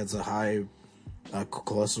a high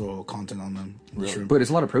cholesterol content on them. Shrimp. But it's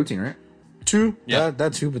a lot of protein, right? True. Yeah.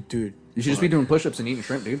 That too. But dude, You should just be doing push-ups and eating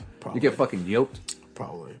shrimp, dude. Probably. You get fucking yoked.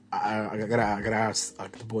 probably. I gotta ask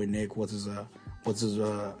the boy Nick what's his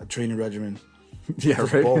training regimen. Yeah,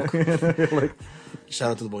 For bulk. like,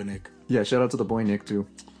 Shout out to the boy Nick. yeah, shout out to the boy Nick too.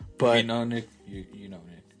 But You know, Nick. You know,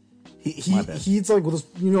 Nick. My bad. he's like with those,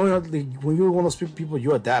 like, when you're one of those people,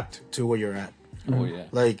 you adapt to where you're at. Oh yeah.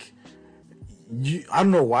 Like, I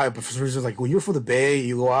don't know why, but for some reason, like when you're from the Bay,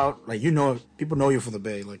 you go out, like people know you're from the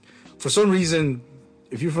Bay. Like for some reason,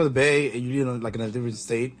 if you're from the Bay and you're like in a different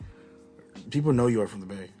state, people know you are from the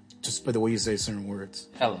Bay just by the way you say certain words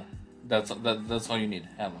Hella. That's all you need.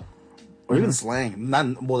 Hella. or even slang. Not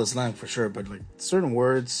the slang for sure, but like certain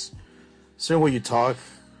words, certain way you talk.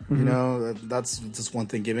 That's just one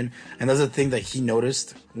thing given, and that's a thing that he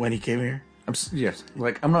noticed when he came here. Yes,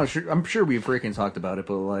 like I'm not sure. I'm sure we freaking talked about it,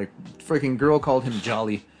 but like, freaking girl called him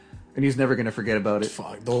jolly, and he's never gonna forget about it.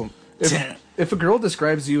 Fuck, don't. If a girl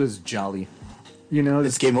describes you as jolly,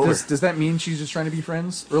 It's game over. Does that mean she's just trying to be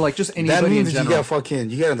friends, or like just anybody That means in that general?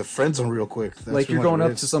 you get in the friend zone real quick. That's Like you're pretty much going what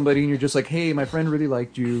up it to is. somebody and you're just like, hey, my friend really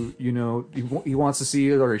liked you. He wants to see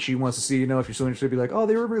you, or she wants to see you. If you're so interested, be like, oh,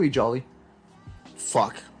 they were really jolly.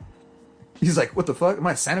 Fuck. He's like, what the fuck? Am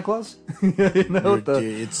I Santa Claus? Dude,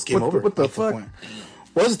 it's game over. What the That's fuck? point.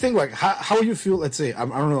 What's the thing like? How you feel? Let's say I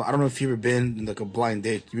don't know if you've ever been in like a blind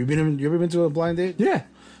date. You ever been to a blind date? Yeah.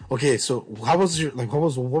 Okay, so how was your like? What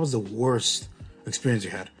was the worst experience you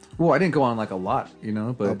had? Well, I didn't go on like a lot,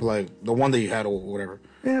 but Like the one that you had or whatever.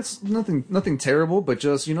 yeah, it's nothing terrible, but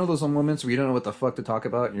just those moments where you don't know what the fuck to talk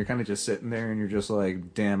about, and you're kind of just sitting there, and you're just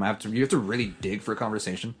like, damn, you have to really dig for a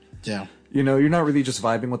conversation. Yeah. You're not really just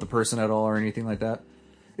vibing with the person at all or anything like that.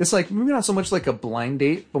 It's like maybe not so much like a blind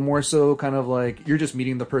date, but more so kind of like you're just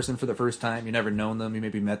meeting the person for the first time. You never known them. You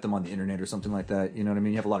maybe met them on the internet or something like that. You know what I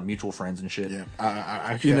mean? You have a lot of mutual friends and shit. Yeah.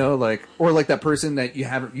 I actually, Or like that person that you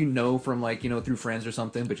haven't, from like, through friends or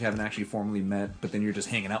something, but you haven't actually formally met, but then you're just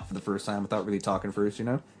hanging out for the first time without really talking first,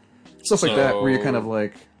 Stuff like that, where you're kind of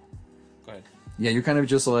like, Go ahead. yeah, you're kind of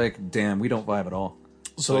just like, damn, we don't vibe at all.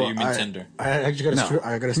 So you mean Tinder? I actually got a No. story.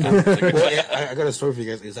 I got a story. Well, I got a story for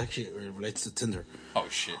you guys. It's actually it relates to Tinder. Oh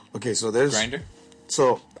shit. Okay, so there's Grinder.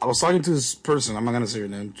 So I was talking to this person. I'm not gonna say her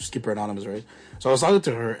name. Just keep her anonymous, right? So I was talking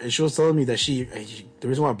to her, and she was telling me that the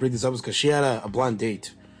reason why I bring this up is because she had a blind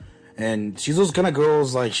date, and she's those kind of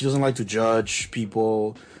girls like she doesn't like to judge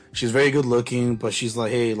people. She's very good looking, but she's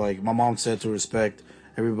like, hey, like my mom said to respect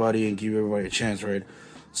everybody and give everybody a chance, right?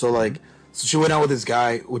 So she went out with this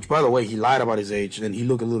guy, which by the way, he lied about his age, and he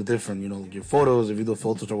looked a little different. Like your photos, if you do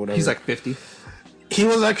photos or whatever. He's like 50. He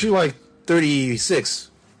was actually like 36.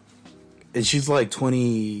 And she's like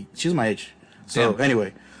 20. She's my age. So Damn.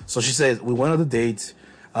 anyway, so she says we went on the date.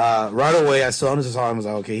 Right away, I saw him. I was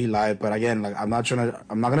like, okay, he lied. But again, like I'm not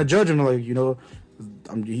gonna judge him. Like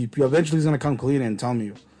he eventually he's gonna come clean and tell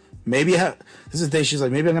me. Maybe this is the day she's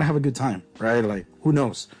like, maybe I'm gonna have a good time, right? Like who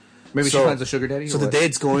knows? Maybe she finds a sugar daddy. So or the what?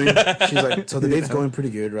 date's going. She's like, so the date's going pretty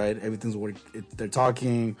good, right? Everything's working. They're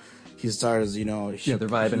talking. He starts, they're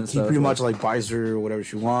vibing and He stuff. pretty much like buys her whatever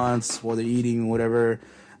she wants while they're eating, whatever.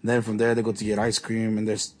 And then from there they go to get ice cream, and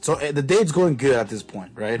the date's going good at this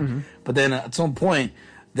point, right? Mm-hmm. But then at some point,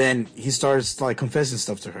 then he starts like confessing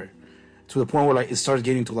stuff to her, to the point where like it starts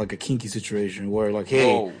getting to like a kinky situation where like,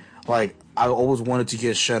 hey, Whoa. like I always wanted to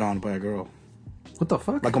get shed on by a girl, What the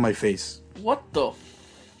fuck? like on my face. What the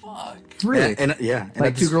fuck? really? And yeah, and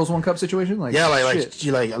like at two this- girls, one cup situation? Like, Yeah, like shit. she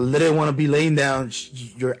like I literally want to be laying down.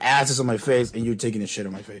 Your ass is on my face, and you're taking a shit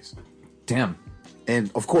on my face. Damn.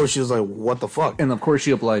 And of course, she was like, "What the fuck?" And of course,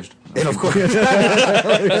 she obliged. And of course,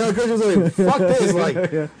 and of course, she was like, "Fuck this!"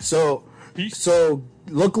 Like, so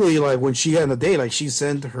luckily, like when she got on the date, like she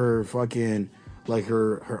sent her fucking like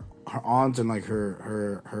her aunt and like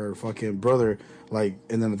her fucking brother, like,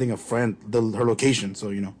 and then I think a friend, her location. So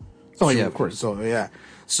you know. Oh yeah, of course. So yeah.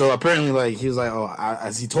 So apparently, like he was like,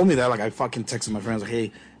 as he told me that, like I fucking texted my friends like,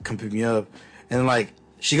 "Hey, come pick me up," and like.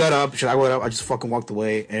 She got up. I got up. I just fucking walked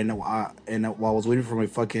away. And while I was waiting for my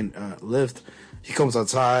fucking lift, he comes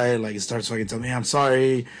outside. Like, he starts fucking telling me, "I'm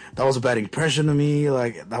sorry. That was a bad impression of me.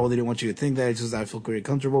 Like, I really didn't want you to think that. It's just I feel very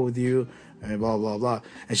comfortable with you." And blah, blah, blah.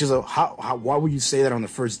 And she's like, why would you say that on the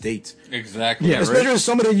first date? Exactly. Yeah, Especially right? with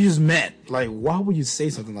somebody you just met. Like, why would you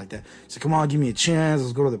say something like that? She said, "Come on, give me a chance.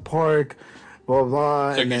 Let's go to the park." Blah,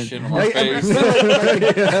 blah, Take and a then, shit on my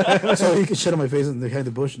face. so he can shit on my face and behind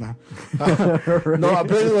the bush now. No,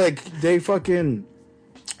 apparently, like, they fucking,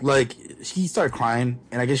 like, he started crying,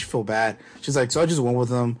 and I guess she felt bad. She's like, so I just went with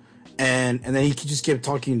him, and then he just kept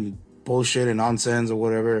talking bullshit and nonsense or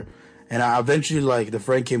whatever. And I eventually, like, the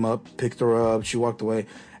friend came up, picked her up, she walked away.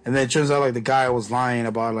 And then it turns out, like, the guy was lying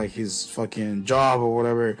about, like, his fucking job or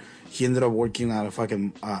whatever. He ended up working at a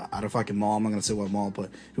fucking mall. I'm not gonna say what mall, but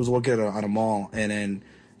he was working at a mall, and then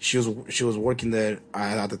she was working there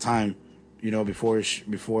at the time, you know, before she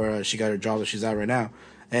got her job that she's at right now.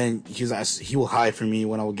 And he will hide from me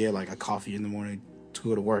when I will get like a coffee in the morning to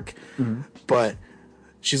go to work. Mm-hmm. But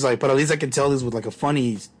she's like, but at least I can tell this with like a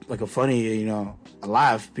funny, you know, a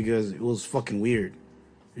laugh, because it was fucking weird,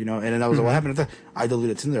 you know. And then I was like, what happened? I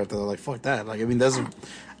deleted Tinder after that. Like, fuck that. Like, I mean, that's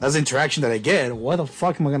the interaction that I get. Why the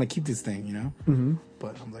fuck am I gonna keep this thing, you know? Mm-hmm.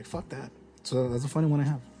 But I'm like, fuck that. So that's a funny one I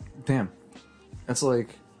have. Damn. That's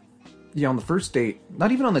like, yeah, on the first date,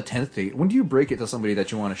 not even on the 10th date, when do you break it to somebody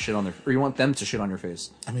that you want to shit on or you want them to shit on your face?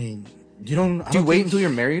 I mean, you don't. Do you wait until you're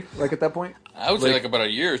married, like at that point? I would say like about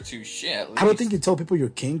a year or two. Shit. At least. I don't think you tell people your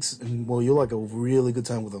kinks, and well, you're like a really good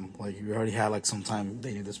time with them. Like you already had like some time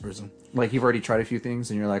dating this person. Like you've already tried a few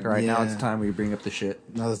things, and you're like, all right, now it's time we bring up the shit.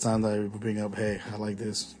 Now it's time that we bring up, hey, I like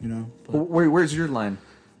this, you know. But Where's your line?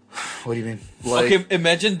 what do you mean? Like, okay,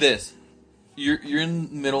 imagine this: you're in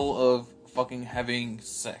the middle of fucking having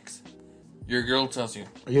sex. Your girl tells you,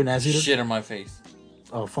 Are you an ass eater? "Shit on my face."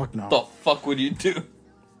 Oh fuck no! The fuck would you do?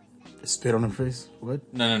 Spit on her face?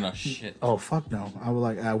 What? No, shit. Oh fuck no! I was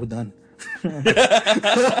like, we're done.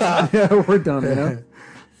 yeah, we're done. You know,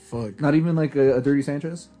 Fuck. not even like a dirty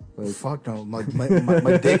Sanchez. Like, Fuck no! My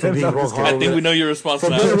dick from being I'm rock just hard. I think we know your response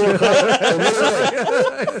From now. being rock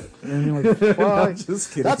hard. And you're like, fuck. just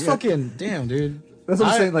kidding. That's fucking damn, dude. That's what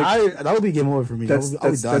I'm saying. Like, that would be game over for me. that's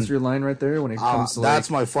I'll be done. that's your line right there when it comes to that's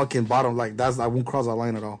like, my fucking bottom. Like I won't cross that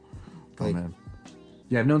line at all. oh Like, man.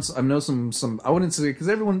 Yeah, I've known some. I wouldn't say because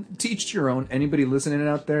everyone teach your own. Anybody listening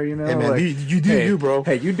out there, you know, Hey, man, like, you do you, bro.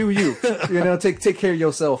 Hey, you do you. You know, take care of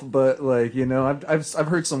yourself. But like, you know, I've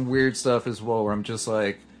heard some weird stuff as well where I'm just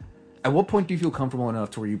like, at what point do you feel comfortable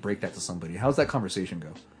enough to where you break that to somebody? How's that conversation go?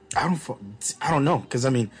 I don't know, because I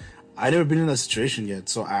mean, I never been in that situation yet,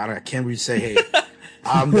 so I can't really say, hey,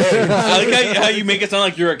 I'm there. I like how you make it sound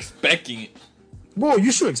like you're expecting it. Well,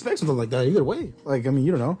 you should expect something like that either way. Like, I mean,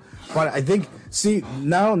 you don't know. But I think, see,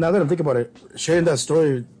 now that I'm thinking about it, sharing that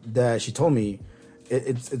story that she told me,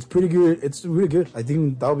 it's pretty good. It's really good. I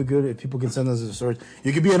think that would be good if people can send us the stories.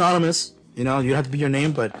 You could be anonymous, you know, you don't have to be your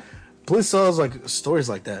name, but please tell us like stories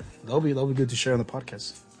like that. That'll be good to share on the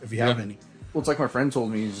podcast if you have any. Well, it's like my friend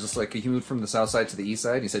told me. He's just like he moved from the south side to the east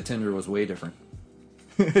side. He said Tinder was way different.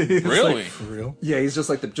 Really? For real? Yeah, he's just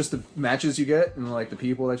like the matches you get and like the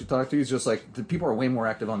people that you talk to. He's just like the people are way more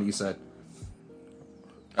active on the east side.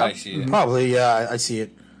 I see it. Probably, yeah, I see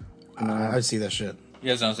it. I see that shit. You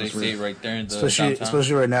guys don't say right there in the Especially, downtown.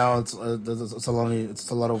 especially right now, it's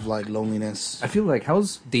a lot of like loneliness. I feel like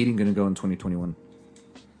how's dating gonna go in 2021?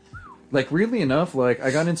 Like weirdly enough, like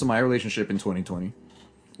I got into my relationship in 2020,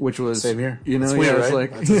 which was Same here. You know, it's weird, yeah, it's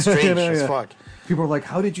right? like It's strange you know, as yeah. fuck. People are like,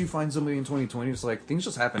 "How did you find somebody in 2020?" It's like things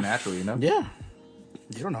just happen naturally, you know. Yeah,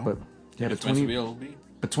 you don't know. But yeah, It's meant to be, it'll be.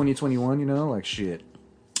 but 2021, you know, like shit.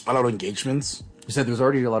 A lot of engagements, You said there's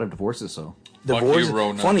already a lot of divorces, so Fuck divorces. you,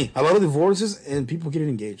 Rona. Funny, a lot of divorces and people getting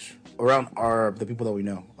engaged around the people that we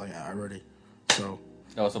know, like already. So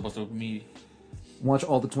That was supposed to be me. watch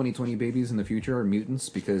all the 2020 babies in the future are mutants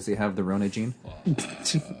because they have the Rona gene.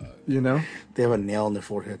 You know, they have a nail in their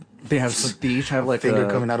forehead, they have they each have like finger a,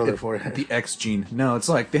 coming out of their forehead. the X gene. No, it's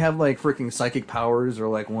like they have like freaking psychic powers, or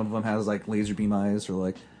like one of them has like laser beam eyes, or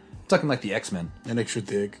like talking like the X-Men. An extra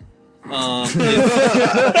dick. What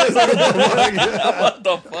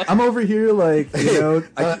the fuck? I'm over here like, you know,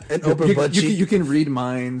 an open butt cheek. you can read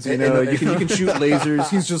minds, you know, you can shoot lasers.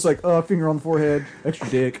 He's just like, oh, finger on the forehead, extra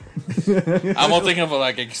dick. I'm all thinking of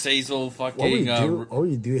like a Xazel What would you fucking. do? What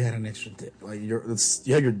would you do? You had an extra dick. Like you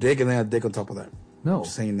have your dick and then a dick on top of that. No,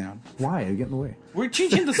 Just hanging down. why? You get in the way. We're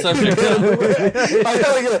changing the subject. Now.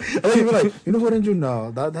 I like be like, you know what, Andrew?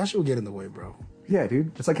 No, that shit will get in the way, bro. Yeah,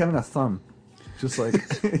 dude, it's like having a thumb. Just like,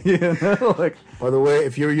 you know, like. By the way,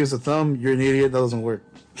 if you ever use a thumb, you're an idiot. That doesn't work.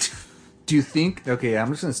 Do you think? Okay, I'm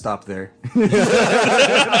just gonna stop there.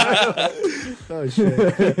 Oh shit!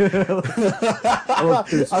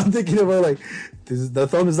 I'm thinking about like the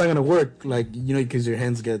thumb is not gonna work, like you know, because your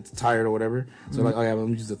hands get tired or whatever. So like, oh yeah, I'm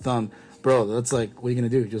gonna use the thumb, bro. That's like, what are you gonna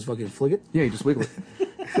do? Just fucking flick it? Yeah, you just wiggle it.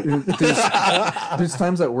 There's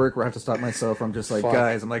times at work where I have to stop myself. I'm just like, Fuck.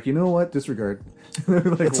 guys, I'm like, you know what? Disregard.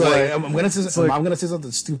 Like, It's why? like I'm gonna say like- I'm gonna say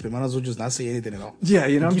something stupid. Might as well just not say anything at all. Yeah,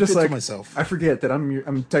 you know, I'm Keep just it to like myself. I forget that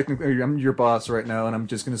I'm technically I'm your boss right now, and I'm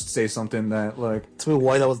just gonna say something that like Tell me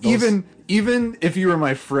why that was even if you were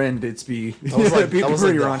my friend, it's be was like- be that was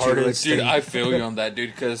pretty like the raunchy, hardest Dude, thing. I feel you on that,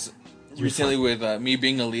 dude. Because recently, with me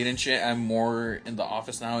being a lead and shit, I'm more in the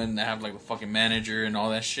office now, and I have like the fucking manager and all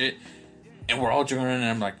that shit. And we're all joking, and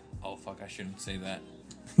I'm like, oh fuck, I shouldn't say that.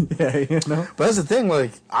 yeah, you know. But that's the thing.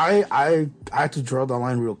 Like I had to draw the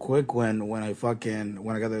line real quick when I got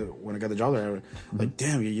the job there. Like,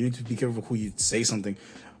 damn, you need to be careful who you say something.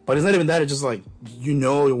 But it's not even that. It's just like, you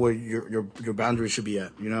know where your boundaries should be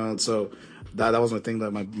at. You know. And so that was my thing.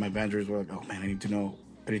 That my boundaries were like, oh man, I need to know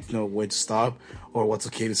when to stop, or what's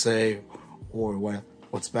okay to say, or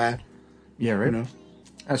what's bad. Yeah, right. You know.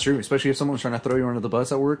 That's true, especially if someone's trying to throw you under the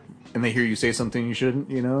bus at work and they hear you say something you shouldn't,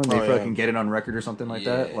 you know, and they Oh, yeah. fucking get it on record or something like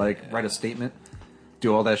that. Yeah. Like, write a statement,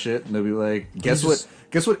 do all that shit, and they'll be like, guess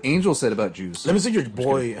just- what Angel said about Jews? Let me say your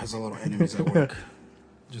boy has a lot of enemies at work.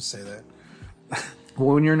 Just say that.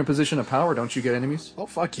 Well, when you're in a position of power, don't you get enemies? Oh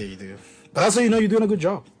fuck yeah, you do. But that's how you know you're doing a good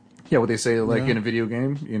job. Yeah, what they say, like Yeah. in a video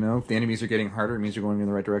game, you know, if the enemies are getting harder, it means you're going in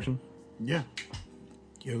the right direction. Yeah.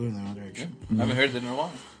 You're going in the right direction. I haven't heard that in a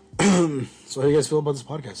while. So how do you guys feel about this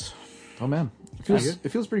podcast? Oh, man. Pretty good. It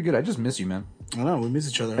feels pretty good. I just miss you, man. I know, we miss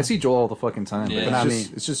each other. I see Joel all the fucking time. Yeah. But But not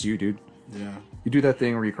it's just you, dude. Yeah. You do that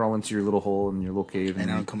thing where you crawl into your little hole in your little cave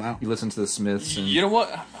And I you don't come out. You listen to the Smiths and, You know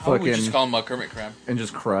what? How would we just Fucking- call him a Kermit Crab? and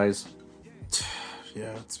just cries.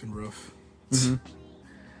 Yeah, it's been rough.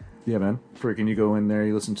 Yeah, man. Freaking, you go in there,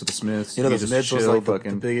 you listen to the Smiths. You know, the just Smiths was chill, like the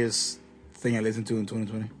fucking. biggest thing I listened to in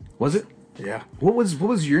 2020. Was it? Yeah. What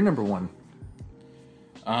was your number one?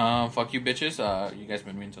 Fuck you, bitches. You guys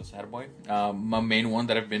been being so sad, boy. My main one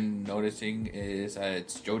that I've been noticing is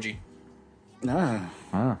it's Joji. Nah.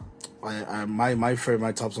 Ah, My favorite,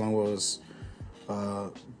 my top song was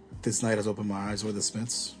This Night Has Opened My Eyes with the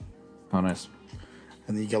Smiths. oh, nice.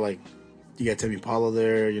 And then you got Tame Impala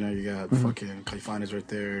there, you know, you got fucking California's right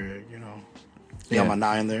there, you know. You Yeah. got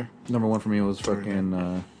my in there. Number one for me was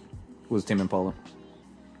fucking was Tame Impala.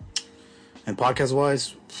 And podcast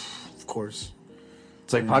wise, of course.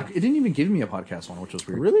 It's like it didn't even give me a podcast one, which was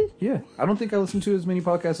weird. Really? Yeah, I don't think I listened to as many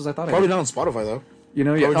podcasts as I thought. Probably I did. not on Spotify though. You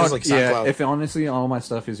know, yeah, Probably just like yeah. SoundCloud. If honestly, all my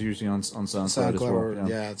stuff is usually on SoundCloud as well. SoundCloud,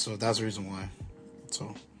 yeah, so that's the reason why.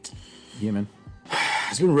 So Yeah, man.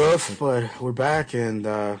 it's been rough, but we're back and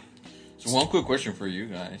So one quick question for you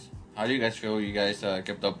guys: how do you guys feel you guys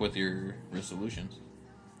kept up with your resolutions?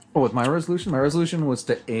 Oh, with my resolution was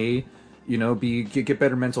to get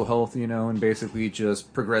better mental health, you know, and basically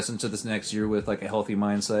just progress into this next year with like a healthy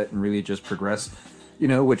mindset and really just progress, you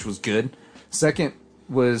know, which was good. Second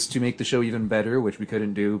was to make the show even better, which we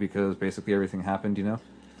couldn't do because basically everything happened, you know.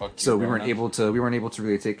 Fuck So you, we weren't able to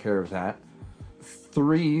really take care of that.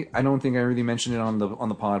 3, I don't think I really mentioned it on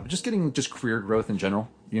the pod, but just getting career growth in general.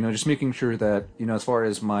 You know, just making sure that, you know, as far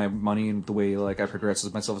as my money and the way like I progress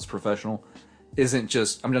as myself as a professional, isn't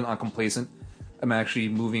just I'm just not complacent. I'm actually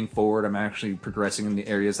moving forward. I'm actually progressing in the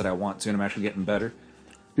areas that I want to, and I'm actually getting better.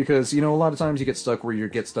 Because, you know, a lot of times you get stuck where you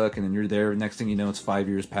get stuck and then you're there. Next thing you know, it's 5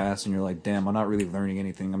 years past and you're like, damn, I'm not really learning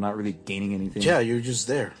anything. I'm not really gaining anything. yeah, you're just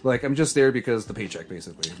there. Like, I'm just there because the paycheck,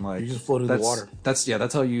 basically. I'm like, You just floated in the that's- water.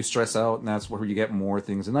 That's how you stress out, and that's where you get more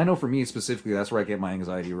things. And I know for me specifically, that's where I get my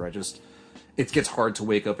anxiety, where it gets hard to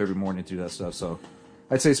wake up every morning to do that stuff. So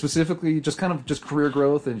I'd say specifically just kind of just career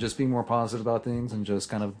growth and just being more positive about things and just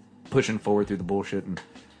kind of pushing forward through the bullshit. And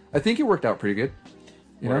I think it worked out pretty good.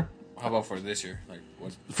 You know? How about for this year? Like,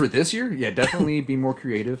 what? For this year, yeah, definitely be more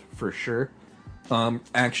creative for sure.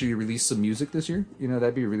 Actually release some music this year. You know,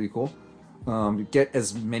 that'd be really cool. Get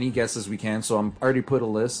as many guests as we can. So I'm already put a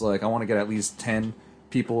list. Like I want to get at least 10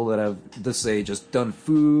 people that have, let's say, just done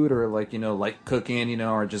food or like, like cooking,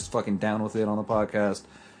 are just fucking down with it on the podcast.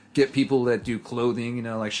 Get people that do clothing,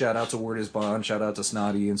 like shout out to Word is Bond, shout out to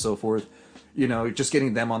Snotty and so forth. Just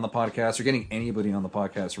getting them on the podcast or getting anybody on the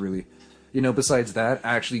podcast really. Besides that,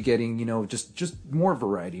 actually getting, just more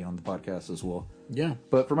variety on the podcast as well. Yeah.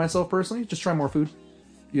 But for myself personally, just try more food.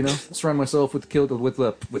 Surround myself with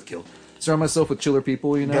surround myself with chiller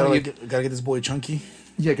people, Gotta get this boy Chunky.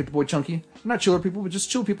 Yeah, get the boy Chunky. Not chiller people, but just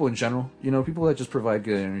chill people in general. People that just provide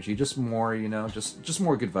good energy. Just more, just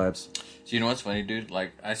more good vibes. So you know what's funny, dude?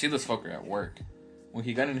 Like, I see this fucker at work. When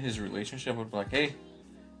he got in his relationship, I was like, hey,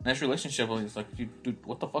 nice relationship. And he's like, dude,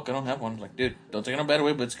 what the fuck? I don't have one. I'm like, dude, don't take it in a bad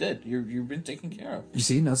way, but it's good. You've been taken care of. You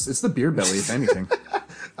see, it's the beer belly, if anything.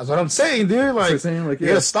 That's what I'm saying, dude. Like, you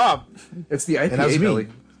gotta stop. It's the IPA belly.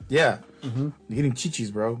 Yeah. Mm-hmm. You're getting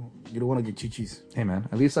chichis, bro. You don't want to get chichis. Hey, man.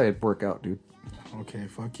 At least I work out, dude. Okay,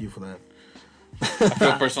 fuck you for that. I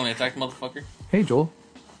feel personally attacked, motherfucker. Hey, Joel.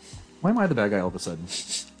 Why am I the bad guy all of a sudden?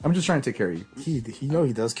 I'm just trying to take care of you. He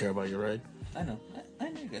he does care about you, right? I know. I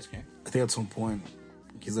know you guys care. I think at some point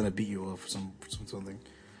he's gonna beat you up for something.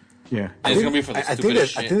 Yeah. It's gonna be for the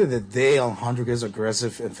stupidest shit. I think that the day Alejandro gets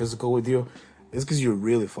aggressive and physical with you is because you're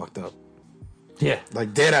really fucked up. Yeah.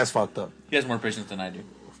 Like dead ass fucked up. He has more patience than I do.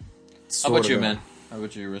 How about you, man? How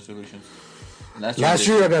about your resolutions? Last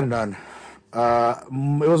year I got them done.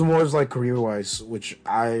 It was more just like career-wise, which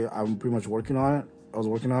I'm pretty much working on it. I was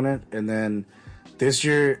working on it, and then this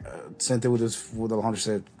year, same thing with what Alejandro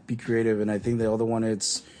said, be creative, and I think the other one,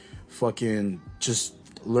 it's fucking just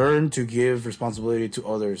learn to give responsibility to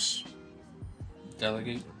others.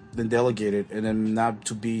 Delegate. Then delegate it, and then not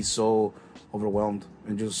to be so overwhelmed,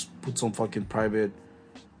 and just put some fucking private,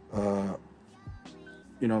 not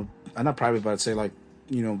private, but I'd say like,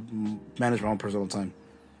 manage my own personal time.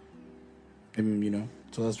 And,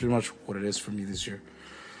 so that's pretty much what it is for me this year.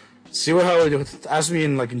 See how it do. Ask me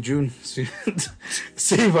in June. See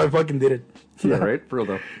if I fucking did it. Yeah, right? For real,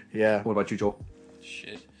 though. Yeah. What about you, Joel?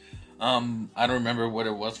 Shit. I don't remember what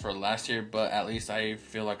it was for last year, but at least I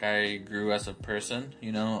feel like I grew as a person,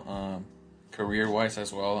 career-wise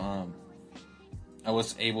as well. I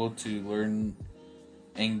was able to learn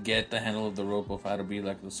and get the handle of the rope of how to be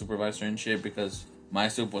like the supervisor and shit, because my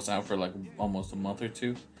soup was out for like almost a month or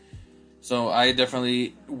two. So I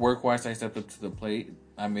definitely, work-wise, I stepped up to the plate.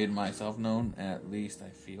 I made myself known, at least I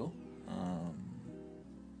feel.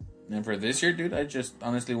 And for this year, dude, I just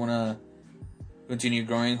honestly want to continue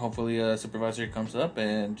growing. Hopefully a supervisor comes up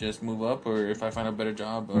and just move up, or if I find a better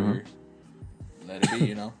job, or let it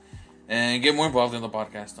be, And get more involved in the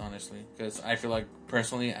podcast, honestly. Because I feel like,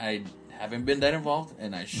 personally, I haven't been that involved,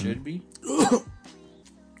 and I should be.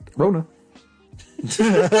 Rona.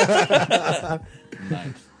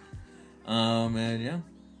 Nice. And yeah.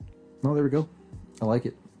 No, there we go. I like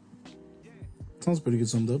it. Sounds pretty good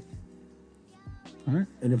summed up. All right.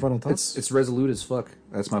 Any final thoughts? It's resolute as fuck.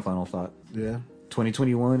 That's my final thought. Yeah.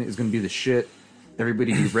 2021 is going to be the shit.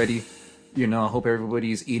 Everybody be ready. I hope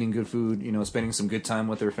everybody's eating good food, spending some good time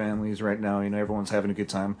with their families right now. Everyone's having a good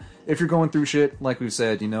time. If you're going through shit, like we've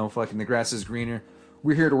said, fucking the grass is greener.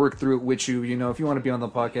 We're here to work through it with you. If you want to be on the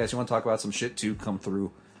podcast, you want to talk about some shit too, come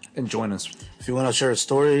through and join us. If you want to share a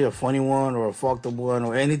story, a funny one, or a fucked up one,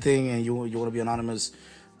 or anything, and you want to be anonymous,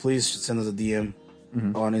 please send us a DM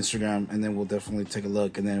on Instagram, and then we'll definitely take a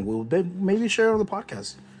look, and then we'll maybe share it on the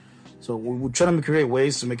podcast. So we're trying to create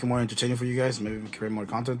ways to make it more entertaining for you guys, maybe we create more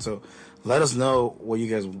content. So let us know what you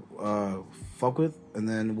guys fuck with, and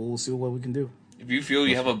then we'll see what we can do. If you feel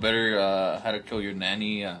you have a better How to Kill Your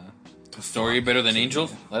Nanny story better than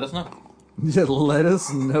Angels, let us know. Yeah, let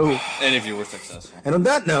us know. And if you were successful. And on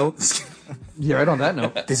that note... Yeah, right on that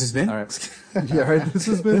note. This has been... All right. Yeah, right, this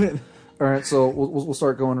has been... All right, so we'll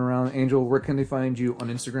start going around. Angel, where can they find you on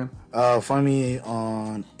Instagram? Find me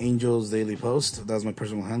on Angels Daily Post. That's my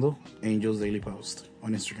personal handle. Angels Daily Post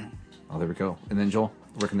on Instagram. Oh, there we go. And then, Joel,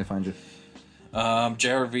 where can they find you?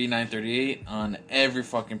 JRV938 on every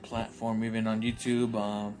fucking platform, even on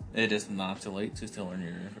YouTube. It is not too late to still learn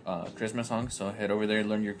your Christmas songs, so head over there and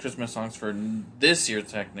learn your Christmas songs for this year,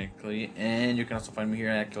 technically. And you can also find me here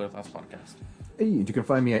at Killer Thoughts Podcast. Hey, you can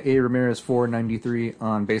find me at A Ramirez 493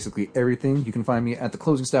 on basically everything. You can find me at the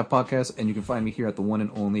Closing Staff Podcast, and you can find me here at the one and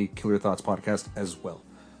only Killer Thoughts Podcast as well.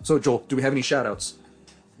 So, Joel, do we have any shout-outs?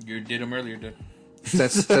 You did them earlier, dude.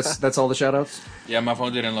 That's all the shout-outs? Yeah, my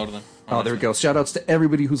phone didn't load them. Honestly. Oh, there we go. Shout-outs to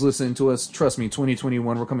everybody who's listening to us. Trust me,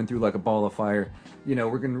 2021, we're coming through like a ball of fire.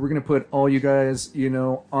 We're gonna put all you guys,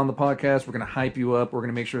 on the podcast. We're gonna hype you up. We're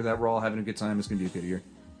gonna make sure that we're all having a good time. It's gonna be a good year.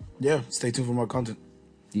 Yeah, stay tuned for more content.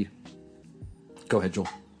 Yeah. Go ahead, Joel.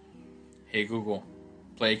 Hey, Google.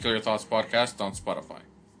 play Kill Your Thoughts podcast on Spotify.